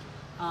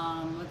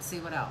 Let's see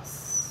what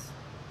else.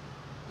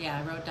 Yeah,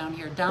 I wrote down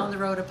here, down the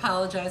road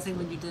apologizing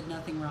when you did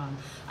nothing wrong.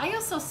 I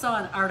also saw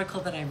an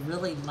article that I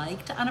really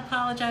liked on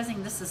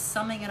apologizing. This is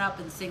summing it up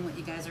and seeing what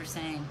you guys are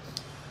saying.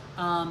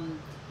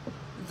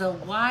 The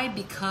why,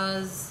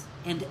 because,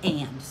 and.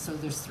 So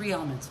there's three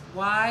elements.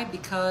 Why,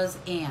 because,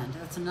 and.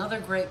 That's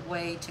another great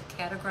way to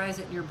categorize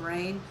it in your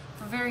brain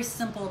for very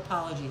simple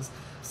apologies.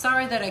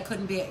 Sorry that I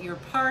couldn't be at your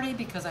party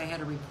because I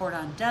had a report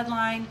on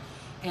deadline,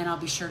 and I'll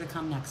be sure to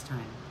come next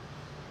time.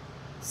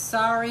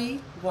 Sorry,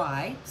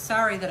 why?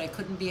 Sorry that I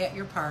couldn't be at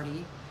your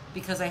party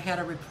because I had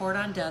a report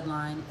on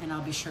deadline, and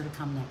I'll be sure to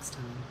come next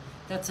time.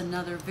 That's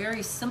another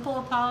very simple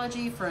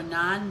apology for a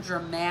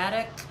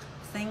non-dramatic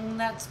thing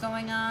that's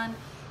going on.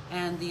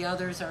 And the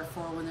others are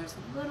for when there's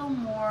a little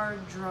more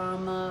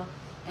drama,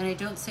 and I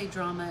don't say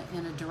drama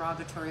in a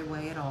derogatory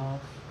way at all.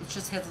 It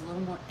just has a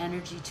little more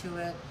energy to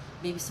it,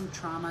 maybe some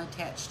trauma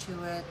attached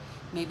to it.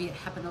 Maybe it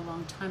happened a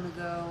long time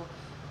ago.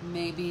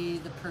 Maybe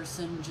the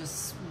person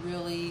just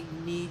really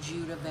needs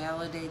you to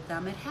validate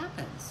them. It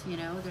happens, you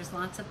know, there's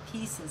lots of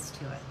pieces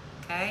to it,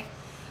 okay?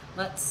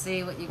 Let's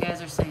see what you guys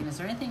are saying. Is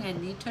there anything I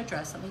need to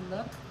address? Let me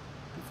look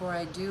before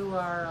I do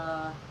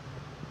our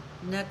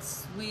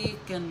next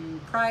week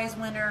and prize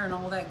winner and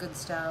all that good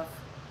stuff.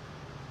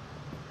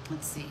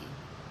 Let's see.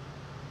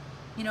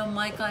 You know,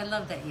 Michael, I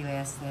love that you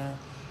asked that.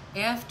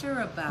 After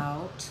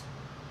about,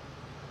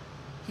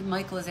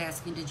 Michael is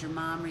asking, did your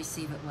mom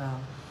receive it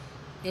well?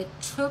 It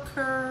took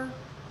her,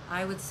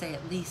 I would say,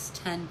 at least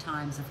 10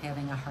 times of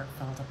having a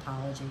heartfelt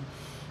apology.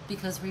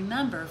 Because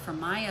remember, from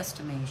my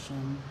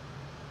estimation,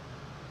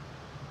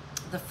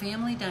 the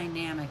family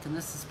dynamic, and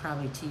this is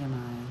probably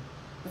TMI,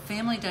 the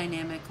family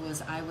dynamic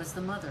was I was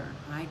the mother.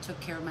 I took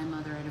care of my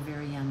mother at a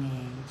very young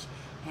age.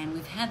 And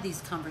we've had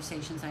these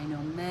conversations. I know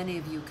many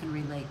of you can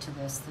relate to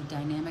this, the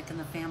dynamic in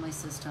the family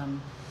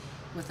system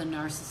with a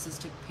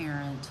narcissistic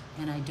parent.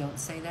 And I don't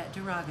say that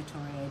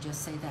derogatory. I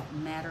just say that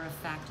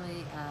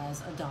matter-of-factly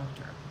as a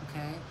doctor,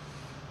 okay?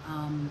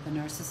 The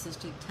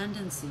narcissistic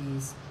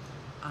tendencies,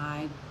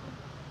 I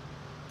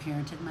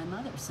parented my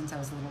mother since I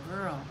was a little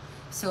girl.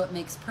 So it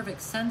makes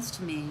perfect sense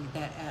to me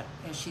that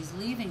as she's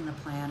leaving the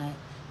planet,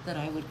 that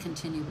I would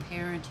continue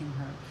parenting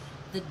her.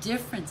 The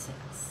difference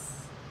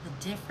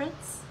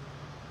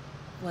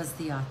was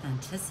the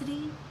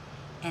authenticity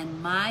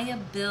and my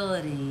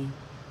ability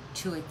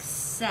to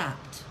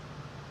accept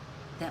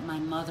that my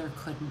mother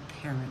couldn't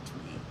parent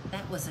me.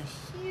 That was a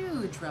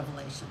huge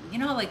revelation. You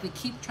know, like we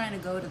keep trying to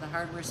go to the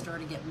hardware store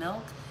to get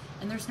milk,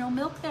 and there's no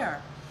milk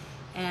there.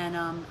 And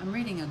I'm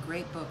reading a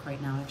great book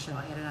right now, actually,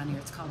 I'll add it on here.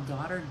 It's called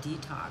Daughter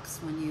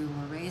Detox, when you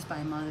were raised by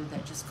a mother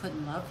that just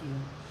couldn't love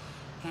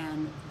you.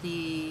 And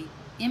the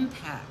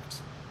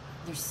impact,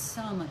 there's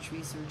so much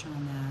research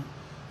on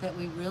that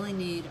we really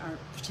need,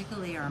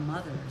 particularly our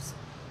mothers,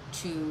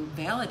 to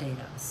validate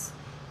us.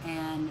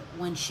 And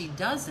when she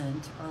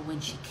doesn't, or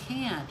when she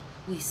can't,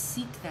 we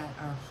seek that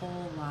our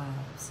whole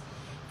lives.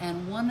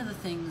 And one of the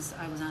things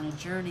I was on a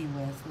journey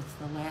with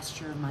the last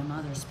year of my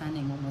mother,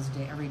 spending almost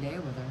every day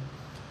with her,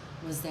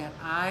 was that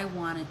I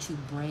wanted to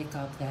break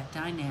up that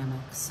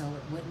dynamic so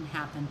it wouldn't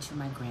happen to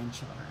my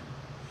grandchildren,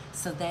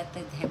 so that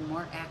they'd have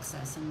more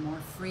access and more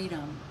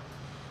freedom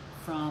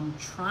from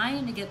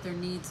trying to get their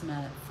needs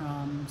met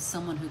from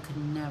someone who could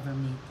never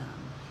meet them.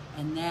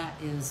 And that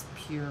is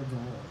pure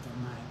gold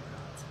in my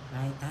world,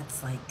 right?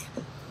 That's like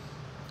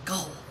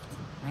gold,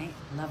 right?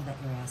 Love that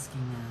you're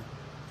asking that.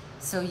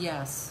 So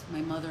yes,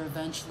 my mother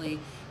eventually,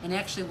 and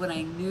actually when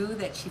I knew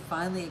that she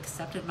finally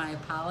accepted my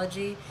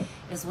apology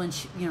is when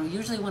she, you know,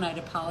 usually when I'd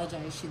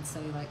apologize, she'd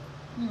say like,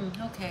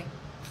 okay.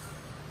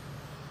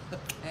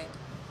 Okay.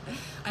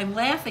 I'm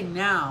laughing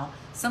now.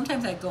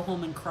 Sometimes I'd go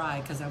home and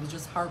cry because I was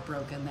just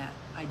heartbroken that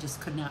I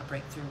just could not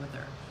break through with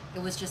her.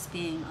 It was just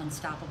being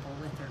unstoppable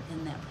with her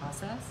in that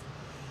process.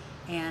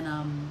 And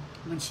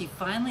when she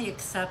finally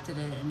accepted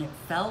it and it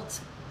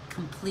felt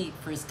complete,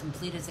 for as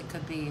complete as it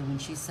could be, when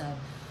she said,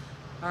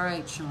 all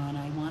right, Shawne,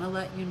 I want to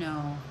let you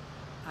know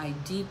I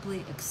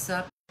deeply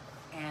accept,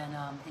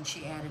 and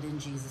she added in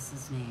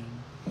Jesus'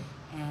 name.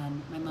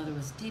 And my mother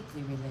was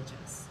deeply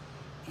religious.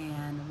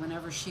 And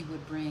whenever she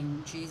would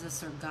bring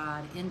Jesus or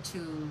God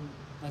into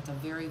like a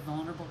very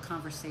vulnerable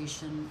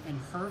conversation, and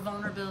her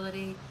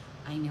vulnerability,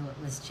 I knew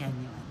it was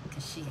genuine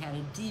because she had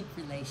a deep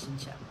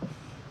relationship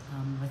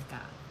with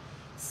God.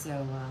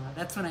 So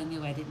that's when I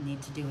knew I didn't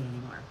need to do it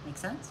anymore. Make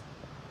sense?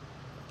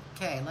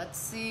 Okay, let's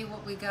see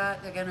what we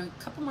got. Again,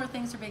 a couple more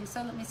things are being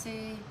said. Let me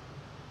see.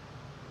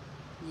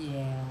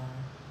 Yeah,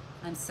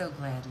 I'm so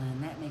glad,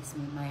 Lynn. That makes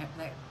me,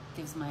 that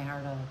gives my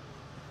heart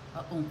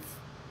a oomph.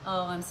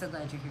 Oh, I'm so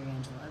glad you're here,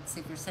 Angela. Let's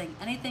see if you're saying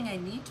anything I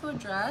need to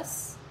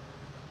address.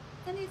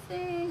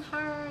 Anything,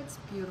 hearts,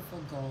 beautiful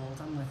gold.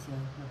 I'm with you,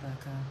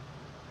 Rebecca.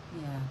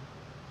 Yeah.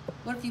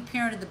 What if you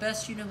parented the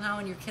best you knew how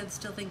and your kids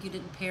still think you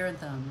didn't parent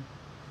them?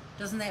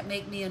 Doesn't that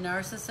make me a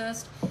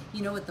narcissist?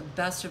 You know what, the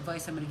best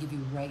advice I'm going to give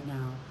you right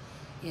now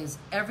is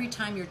every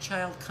time your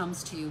child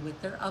comes to you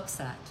with their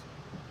upset,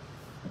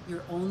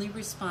 your only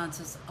response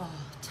is, oh,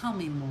 tell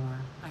me more.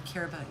 I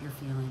care about your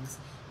feelings.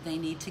 They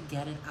need to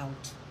get it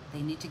out.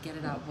 They need to get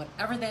it out.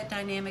 Whatever that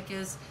dynamic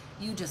is,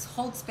 you just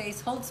hold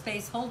space, hold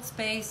space, hold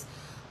space.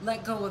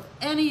 Let go of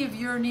any of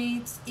your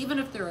needs, even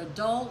if they're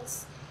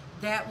adults.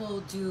 That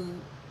will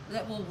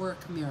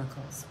work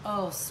miracles.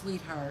 Oh,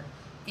 sweetheart,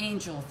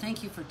 Angel,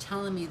 thank you for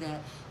telling me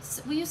that.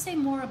 Will you say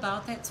more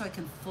about that so I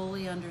can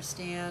fully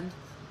understand?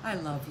 I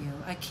love you.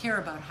 I care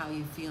about how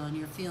you feel, and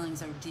your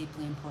feelings are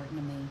deeply important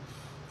to me.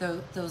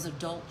 Those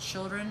adult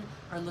children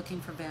are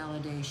looking for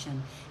validation,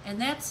 and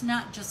that's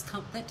not just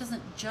that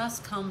doesn't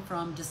just come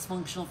from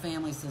dysfunctional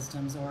family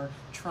systems or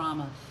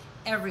trauma.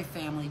 Every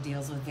family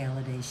deals with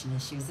validation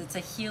issues. It's a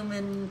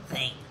human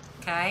thing,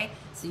 okay?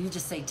 So you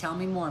just say, tell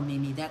me more,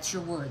 Mimi. That's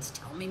your words.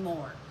 Tell me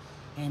more,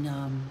 and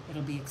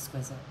it'll be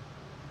exquisite.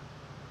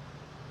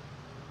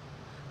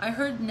 I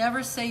heard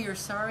never say you're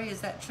sorry.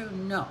 Is that true?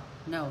 No.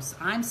 No.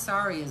 I'm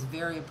sorry is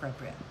very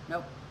appropriate.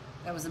 Nope.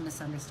 That was a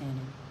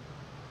misunderstanding.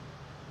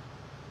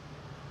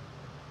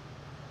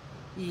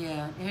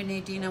 Yeah. Hey,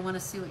 Nadine, I want to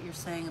see what you're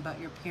saying about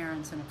your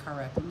parents in a car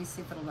wreck. Let me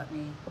see if it'll let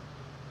me.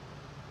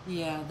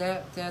 Yeah,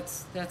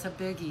 that's a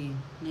biggie,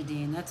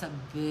 Nadine. That's a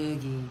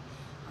biggie.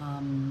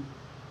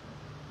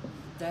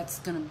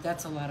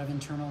 That's a lot of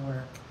internal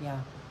work.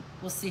 Yeah.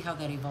 We'll see how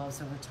that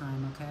evolves over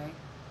time, okay?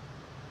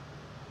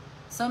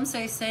 Some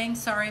say saying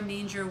sorry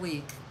means you're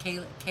weak.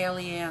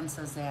 Kaylee Ann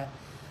says that.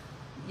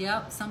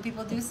 Yep, some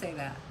people do say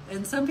that.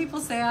 And some people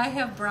say I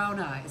have brown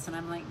eyes. And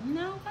I'm like,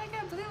 no, I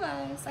got blue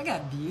eyes. I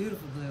got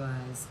beautiful blue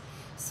eyes.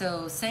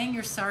 So saying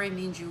you're sorry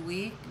means you're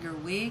weak,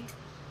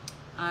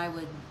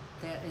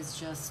 that is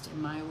just,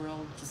 in my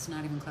world, just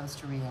not even close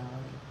to reality.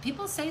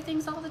 People say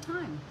things all the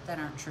time that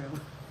aren't true.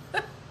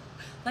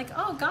 Like,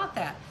 oh, got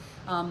that.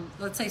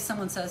 Let's say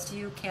someone says to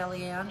you,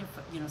 Kellyanne,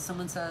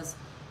 someone says,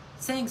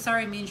 saying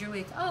sorry means you're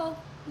weak. Oh,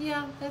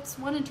 yeah, that's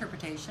one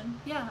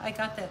interpretation. Yeah, I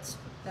got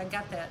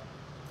that.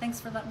 Thanks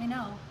for letting me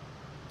know.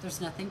 There's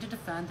nothing to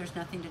defend. There's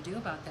nothing to do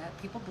about that.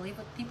 People believe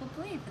what people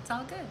believe. It's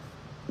all good.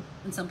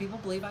 And some people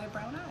believe I have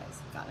brown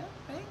eyes. Got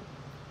it? Right?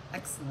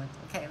 Excellent.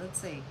 Okay, let's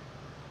see.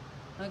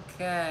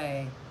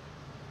 Okay.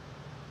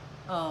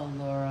 Oh,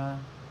 Laura.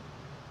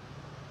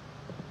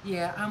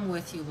 Yeah, I'm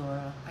with you,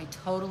 Laura. I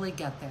totally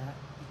get that.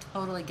 I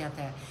totally get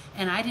that.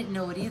 And I didn't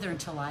know it either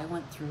until I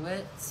went through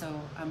it.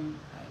 So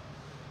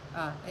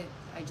I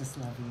just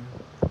love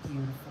you.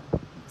 Beautiful.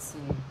 Let's see.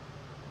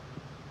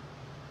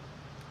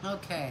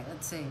 Okay,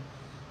 let's see.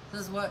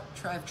 This is what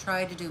I've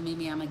tried to do,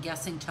 Mimi. I'm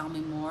guessing, tell me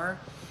more.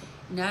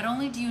 Not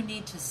only do you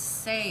need to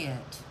say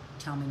it,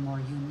 tell me more,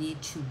 you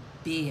need to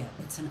be it.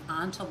 It's an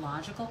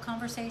ontological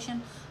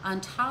conversation.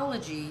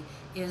 Ontology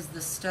is the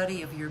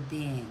study of your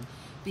being,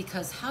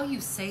 because how you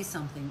say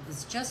something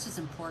is just as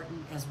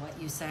important as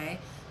what you say.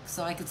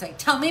 So I could say,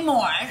 tell me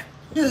more,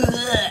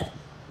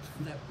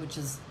 which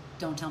is,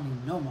 don't tell me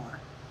no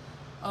more.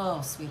 Oh,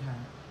 sweetheart,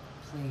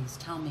 please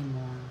tell me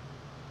more.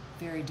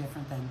 Very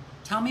different than,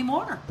 tell me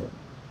more.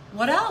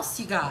 What else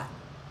you got?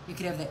 You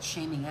could have that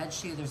shaming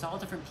edge to you. There's all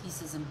different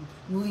pieces and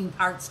moving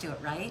parts to it,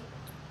 right?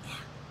 Yeah,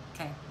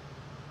 okay.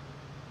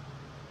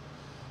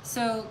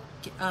 So,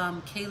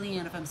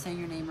 Kayleigh, if I'm saying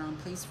your name wrong,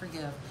 please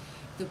forgive.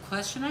 The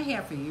question I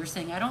have for you, you're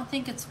saying, I don't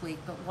think it's weak,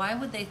 but why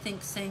would they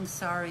think saying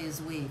sorry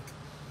is weak?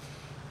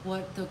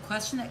 What the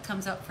question that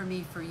comes up for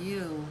me for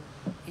you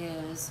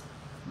is,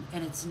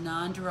 and it's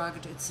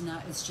non-derogatory,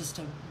 it's just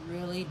a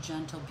really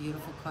gentle,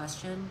 beautiful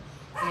question,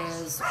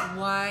 is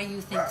why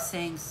you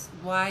think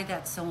why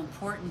that's so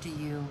important to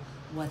you,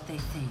 what they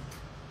think.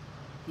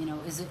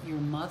 Is it your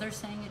mother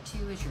saying it to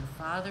you? Is your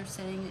father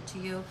saying it to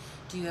you?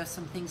 Do you have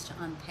some things to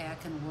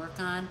unpack and work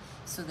on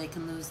so they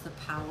can lose the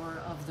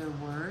power of their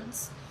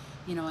words?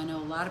 I know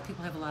a lot of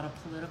people have a lot of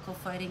political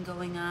fighting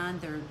going on.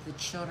 The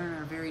children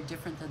are very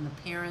different than the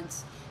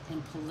parents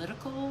in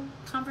political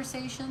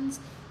conversations.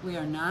 We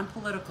are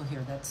non-political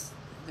here.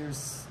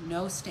 There's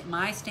no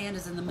my stand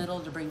is in the middle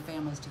to bring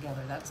families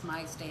together. That's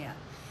my stand.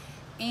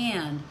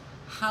 And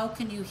how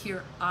can you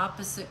hear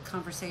opposite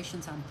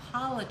conversations on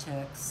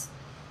politics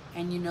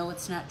and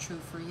it's not true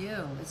for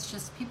you? It's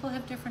just people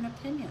have different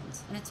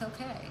opinions, and it's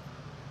okay.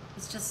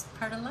 It's just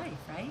part of life,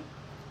 right?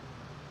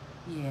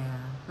 Yeah,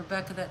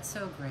 Rebecca, that's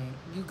so great.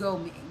 You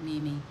go,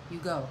 Mimi. You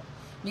go.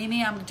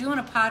 Mimi, I'm doing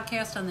a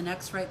podcast on the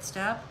next right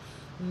step.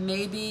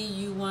 Maybe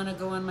you want to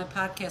go on my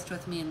podcast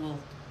with me, and we'll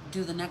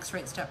do the next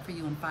right step for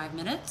you in 5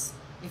 minutes.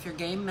 If you're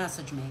game,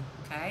 message me,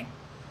 okay?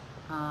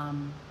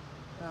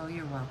 Oh,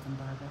 you're welcome,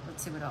 Barbara.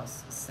 Let's see what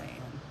else is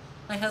saying.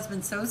 My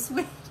husband's so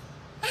sweet.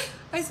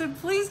 I said,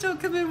 please don't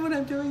come in when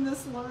I'm doing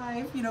this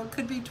live. It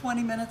could be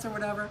 20 minutes or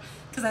whatever,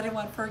 because I didn't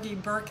want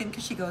Fergie Birkin,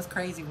 because she goes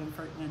crazy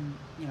when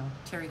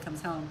Terry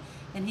comes home.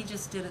 And he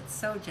just did it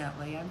so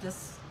gently. I'm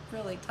just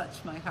really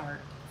touched my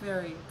heart.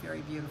 Very,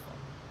 very beautiful.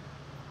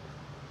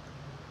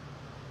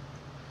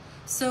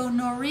 So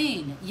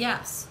Noreen,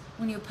 yes,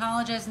 when you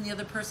apologize and the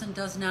other person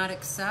does not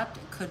accept,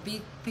 it could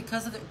be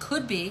because of it.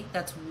 Could be,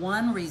 that's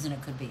one reason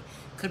it could be.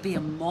 Could be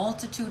a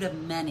multitude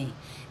of many.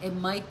 It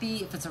might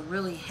be, if it's a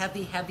really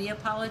heavy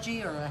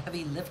apology or a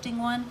heavy lifting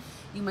one,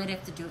 you might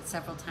have to do it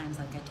several times,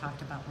 like I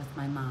talked about with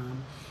my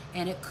mom.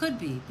 And it could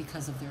be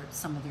because of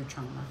some of their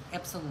trauma.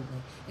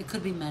 Absolutely. It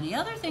could be many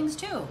other things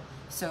too.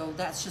 So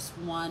that's just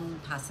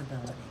one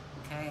possibility.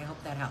 Okay, I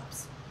hope that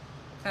helps.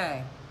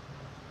 Okay.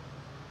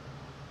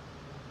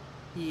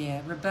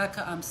 Yeah,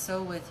 Rebecca, I'm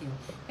so with you.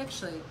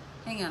 Actually,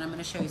 hang on, I'm going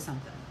to show you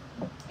something.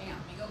 Hang on,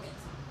 let me go get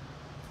some.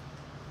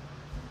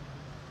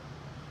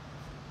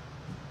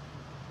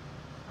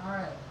 All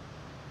right.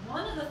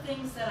 One of the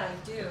things that I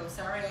do,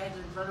 sorry I had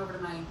to run over to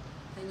my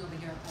thing over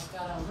here. I've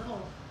got a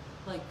little,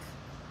 what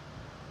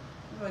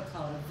do I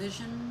call it, a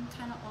vision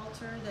kind of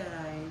altar that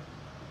I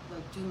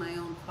do my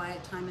own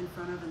quiet time in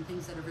front of, and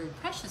things that are very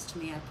precious to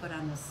me I put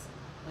on this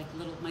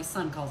my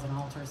son calls it an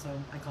altar, so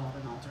I call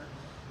it an altar.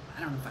 I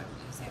don't know if I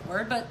would use that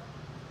word, but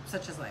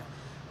such is life.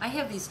 I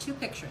have these two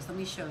pictures. Let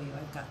me show you.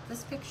 I've got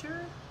this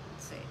picture.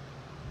 Let's see.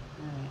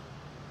 All right.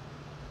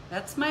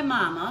 That's my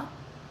mama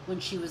when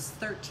she was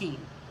 13.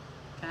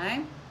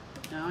 Okay?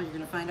 Now you're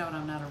going to find out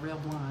I'm not a real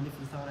blonde if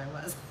you thought I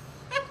was.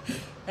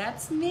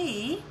 That's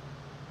me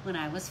when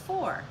I was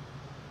 4.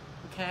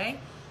 Okay?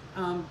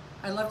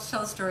 I love to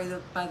tell a story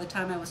that by the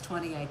time I was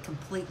 20, I had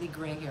completely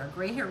gray hair.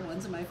 Gray hair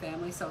runs in my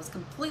family, so I was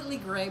completely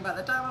gray by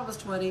the time I was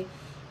 20.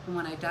 And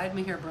when I dyed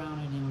my hair brown,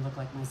 I didn't even look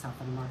like myself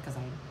anymore because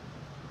I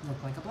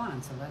looked like a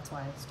blonde, so that's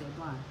why I stayed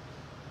blonde.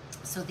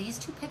 So these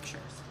two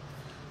pictures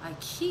I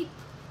keep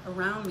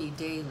around me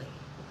daily.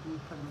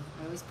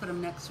 I always put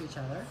them next to each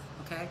other,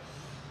 okay?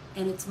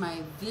 And it's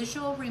my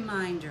visual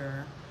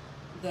reminder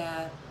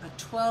that a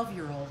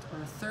 12-year-old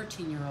or a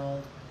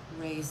 13-year-old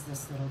raised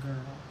this little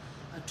girl.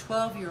 A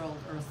 12-year-old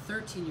or a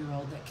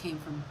 13-year-old that came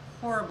from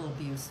horrible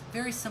abuse,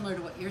 very similar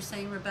to what you're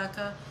saying,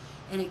 Rebecca,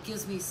 and it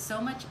gives me so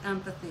much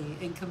empathy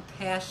and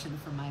compassion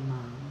for my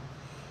mom.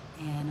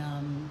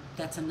 And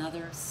that's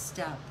another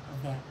step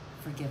of that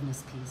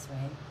forgiveness piece,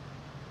 right?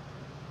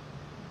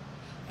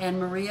 And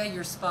Maria,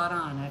 you're spot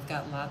on. I've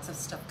got lots of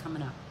stuff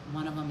coming up.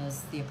 One of them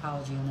is the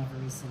apology you'll never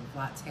receive.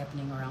 Lots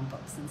happening around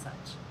books and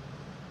such.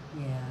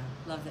 Yeah,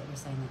 love that you're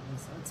saying that,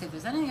 Lisa. Let's see if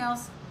there's anything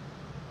else.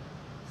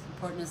 As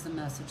important as the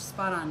message.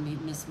 Spot on,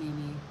 Miss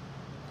Mimi.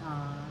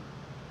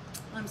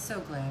 I'm so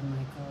glad,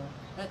 Michael.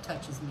 That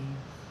touches me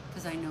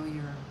because I know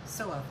you're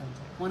so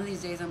authentic. One of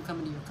these days I'm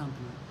coming to your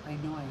company. I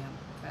know I am,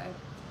 okay?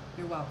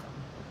 You're welcome.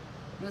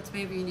 What's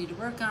maybe you need to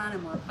work on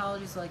and more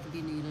apologies like to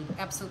be needed.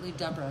 Absolutely,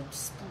 Deborah.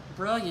 Just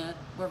brilliant.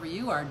 Whoever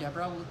you are,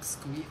 Deborah.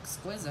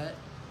 Exquisite.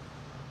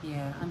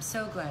 Yeah, I'm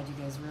so glad you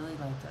guys really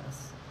like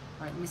this.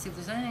 All right, let me see if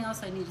there's anything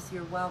else I need to see.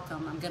 You're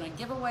welcome. I'm going to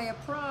give away a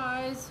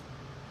prize.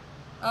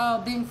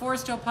 Oh, being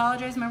forced to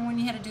apologize. Remember when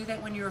you had to do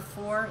that when you were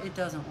 4? It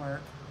doesn't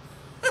work.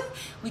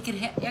 We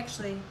can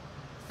actually,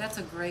 that's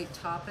a great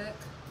topic,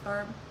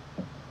 Barb.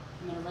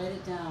 I'm going to write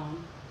it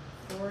down.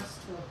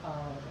 Forced to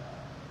apologize.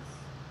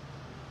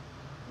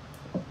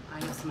 I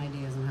have some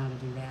ideas on how to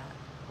do that.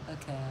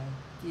 Okay,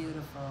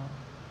 beautiful.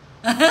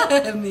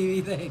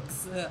 Mimi,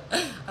 thanks.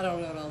 I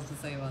don't know what else to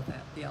say about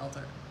that, the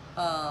altar.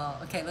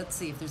 Okay, let's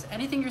see if there's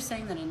anything you're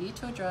saying that I need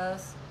to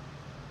address.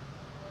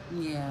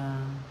 Yeah,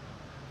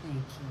 thank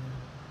you.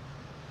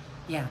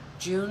 Yeah,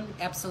 June,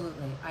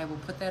 absolutely. I will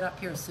put that up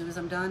here as soon as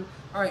I'm done.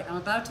 All right, I'm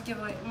about to give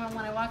away,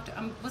 when I walked,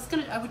 I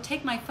would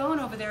take my phone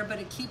over there, but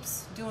it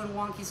keeps doing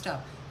wonky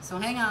stuff. So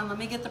hang on, let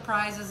me get the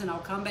prizes and I'll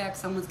come back,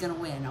 someone's gonna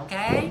win,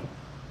 okay?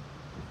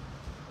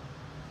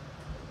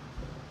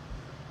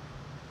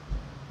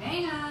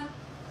 Hang on.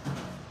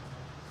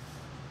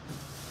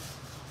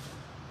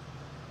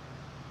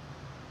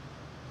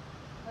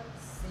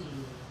 Let's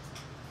see.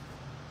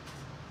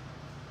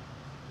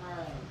 All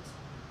right.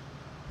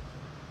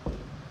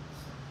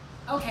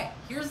 Okay,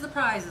 here's the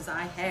prizes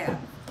I have.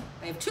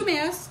 I have 2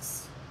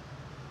 masks.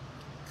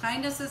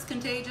 Kindness is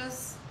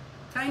contagious.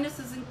 Kindness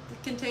is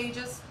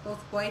contagious, both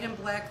white and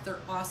black.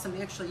 They're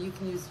awesome. Actually, you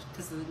can use,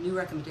 because the new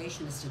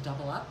recommendation is to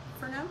double up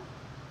for now.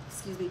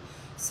 Excuse me.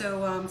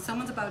 So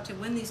someone's about to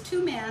win these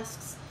 2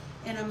 masks,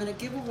 and I'm going to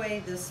give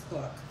away this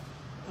book.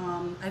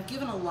 I've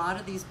given a lot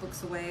of these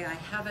books away. I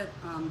have it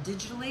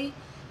digitally,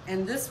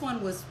 and this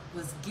one was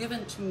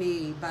given to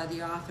me by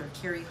the author,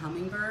 Carrie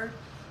Hummingbird,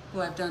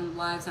 who I've done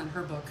lives on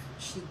her book.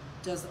 She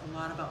does a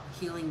lot about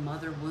healing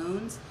mother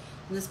wounds,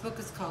 and this book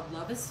is called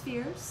Love is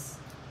Fierce.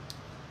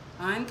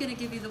 I'm going to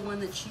give you the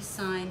one that she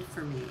signed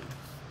for me.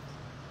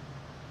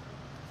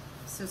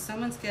 So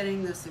someone's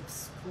getting this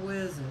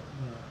exquisite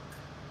book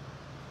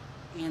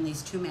and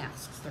these 2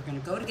 masks. They're going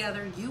to go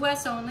together,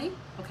 US only,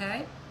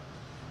 okay?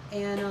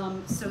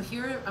 And so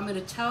here I'm going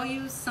to tell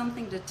you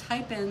something to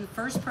type in. The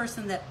first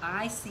person that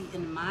I see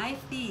in my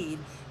feed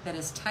that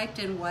has typed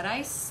in what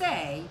I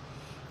say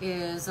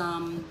is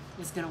going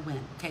to win.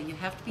 Okay, you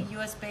have to be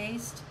US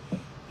based,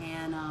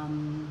 and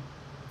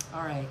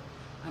all right,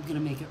 I'm going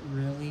to make it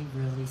really,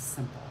 really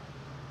simple.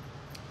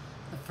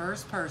 The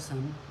first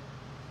person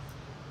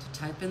to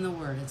type in the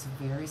word, it's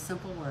a very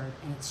simple word,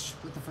 and it's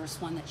with the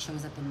first one that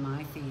shows up in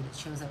my feed. It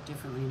shows up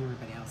differently in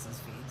everybody else's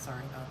feed.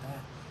 Sorry about that.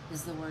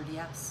 Is the word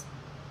yes.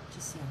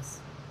 Just yes.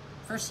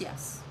 First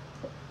yes.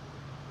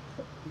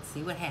 And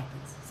see what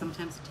happens.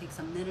 Sometimes it takes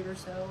a minute or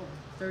so,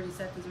 or 30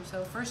 seconds or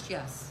so. First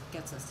yes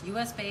gets us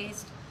US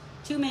based,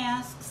 2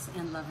 masks,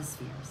 and Love is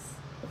Fierce.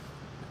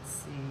 Let's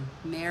see.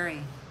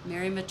 Mary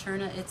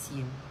Materna, it's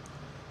you.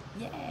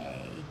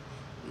 Yay.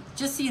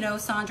 Just so you know,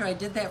 Sandra, I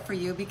did that for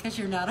you because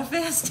you're not a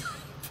fast type.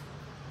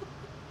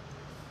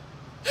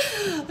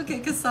 Okay,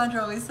 because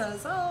Sandra always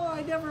says, oh,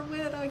 I never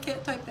win, I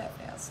can't type that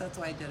fast. That's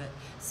why I did it.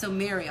 So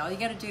Mary, all you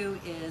got to do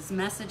is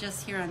message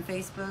us here on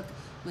Facebook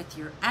with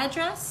your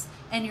address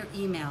and your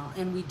email.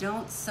 And we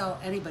don't sell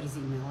anybody's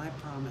email, I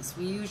promise.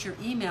 We use your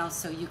email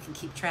so you can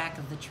keep track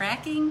of the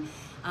tracking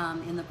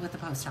with the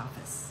post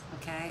office.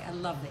 Okay, I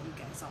love that you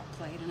guys all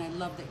played, and I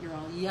love that you're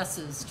all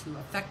yeses to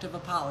effective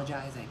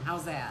apologizing.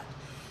 How's that?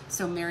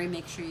 So Mary,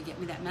 make sure you get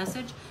me that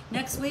message.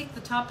 Next week,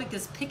 the topic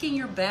is picking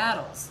your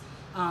battles,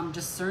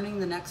 discerning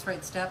the next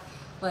right step.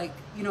 Like,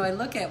 you know, I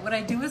look at what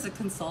I do as a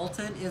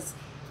consultant is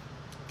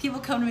people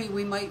come to me,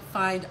 we might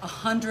find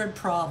 100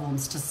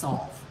 problems to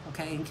solve,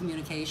 okay, in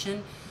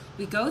communication.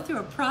 We go through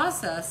a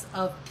process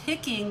of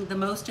picking the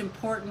most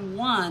important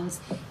ones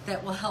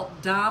that will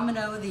help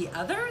domino the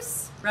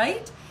others,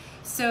 right?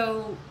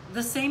 So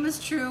the same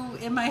is true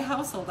in my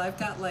household. I've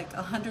got like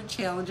 100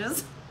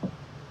 challenges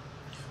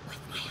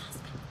with my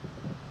husband.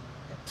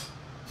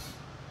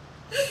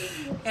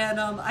 And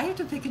I have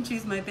to pick and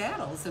choose my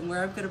battles and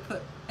where I'm going to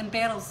put, and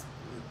battles,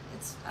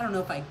 I don't know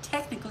if I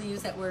technically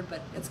use that word,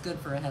 but it's good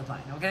for a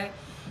headline, okay?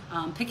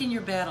 picking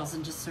your battles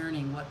and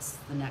discerning what's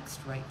the next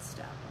right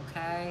step,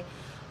 okay?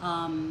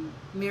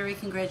 Mary,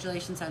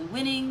 congratulations on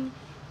winning.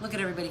 Look at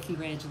everybody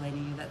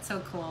congratulating you. That's so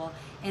cool.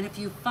 And if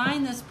you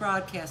find this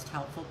broadcast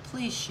helpful,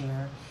 please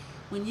share.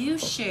 When you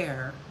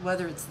share,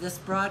 whether it's this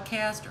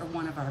broadcast or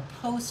one of our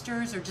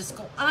posters, or just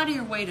go out of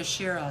your way to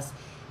share us,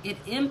 it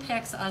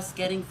impacts us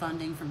getting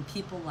funding from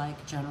people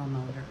like General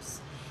Motors.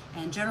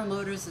 And General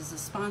Motors is a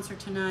sponsor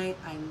tonight.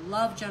 I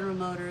love General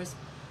Motors.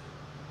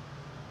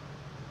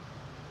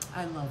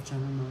 I love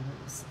General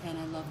Motors, and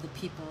I love the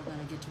people that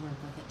I get to work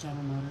with at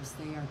General Motors.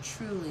 They are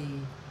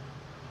truly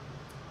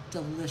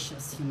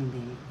delicious human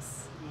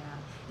beings. Yeah,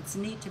 it's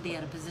neat to be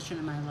at a position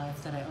in my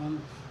life that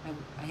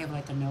I have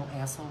like a no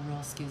asshole rule,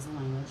 excuse the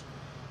language.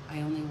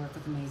 I only work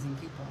with amazing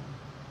people,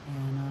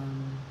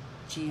 and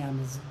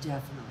GM is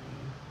definitely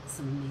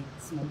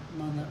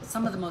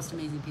some of the most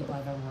amazing people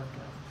I've ever worked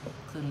with,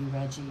 including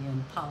Reggie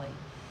and Polly.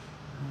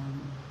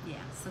 Yeah,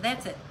 so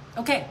that's it.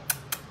 Okay,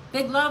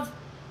 big love.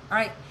 All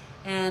right.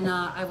 And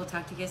I will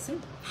talk to you guys soon.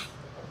 Bye.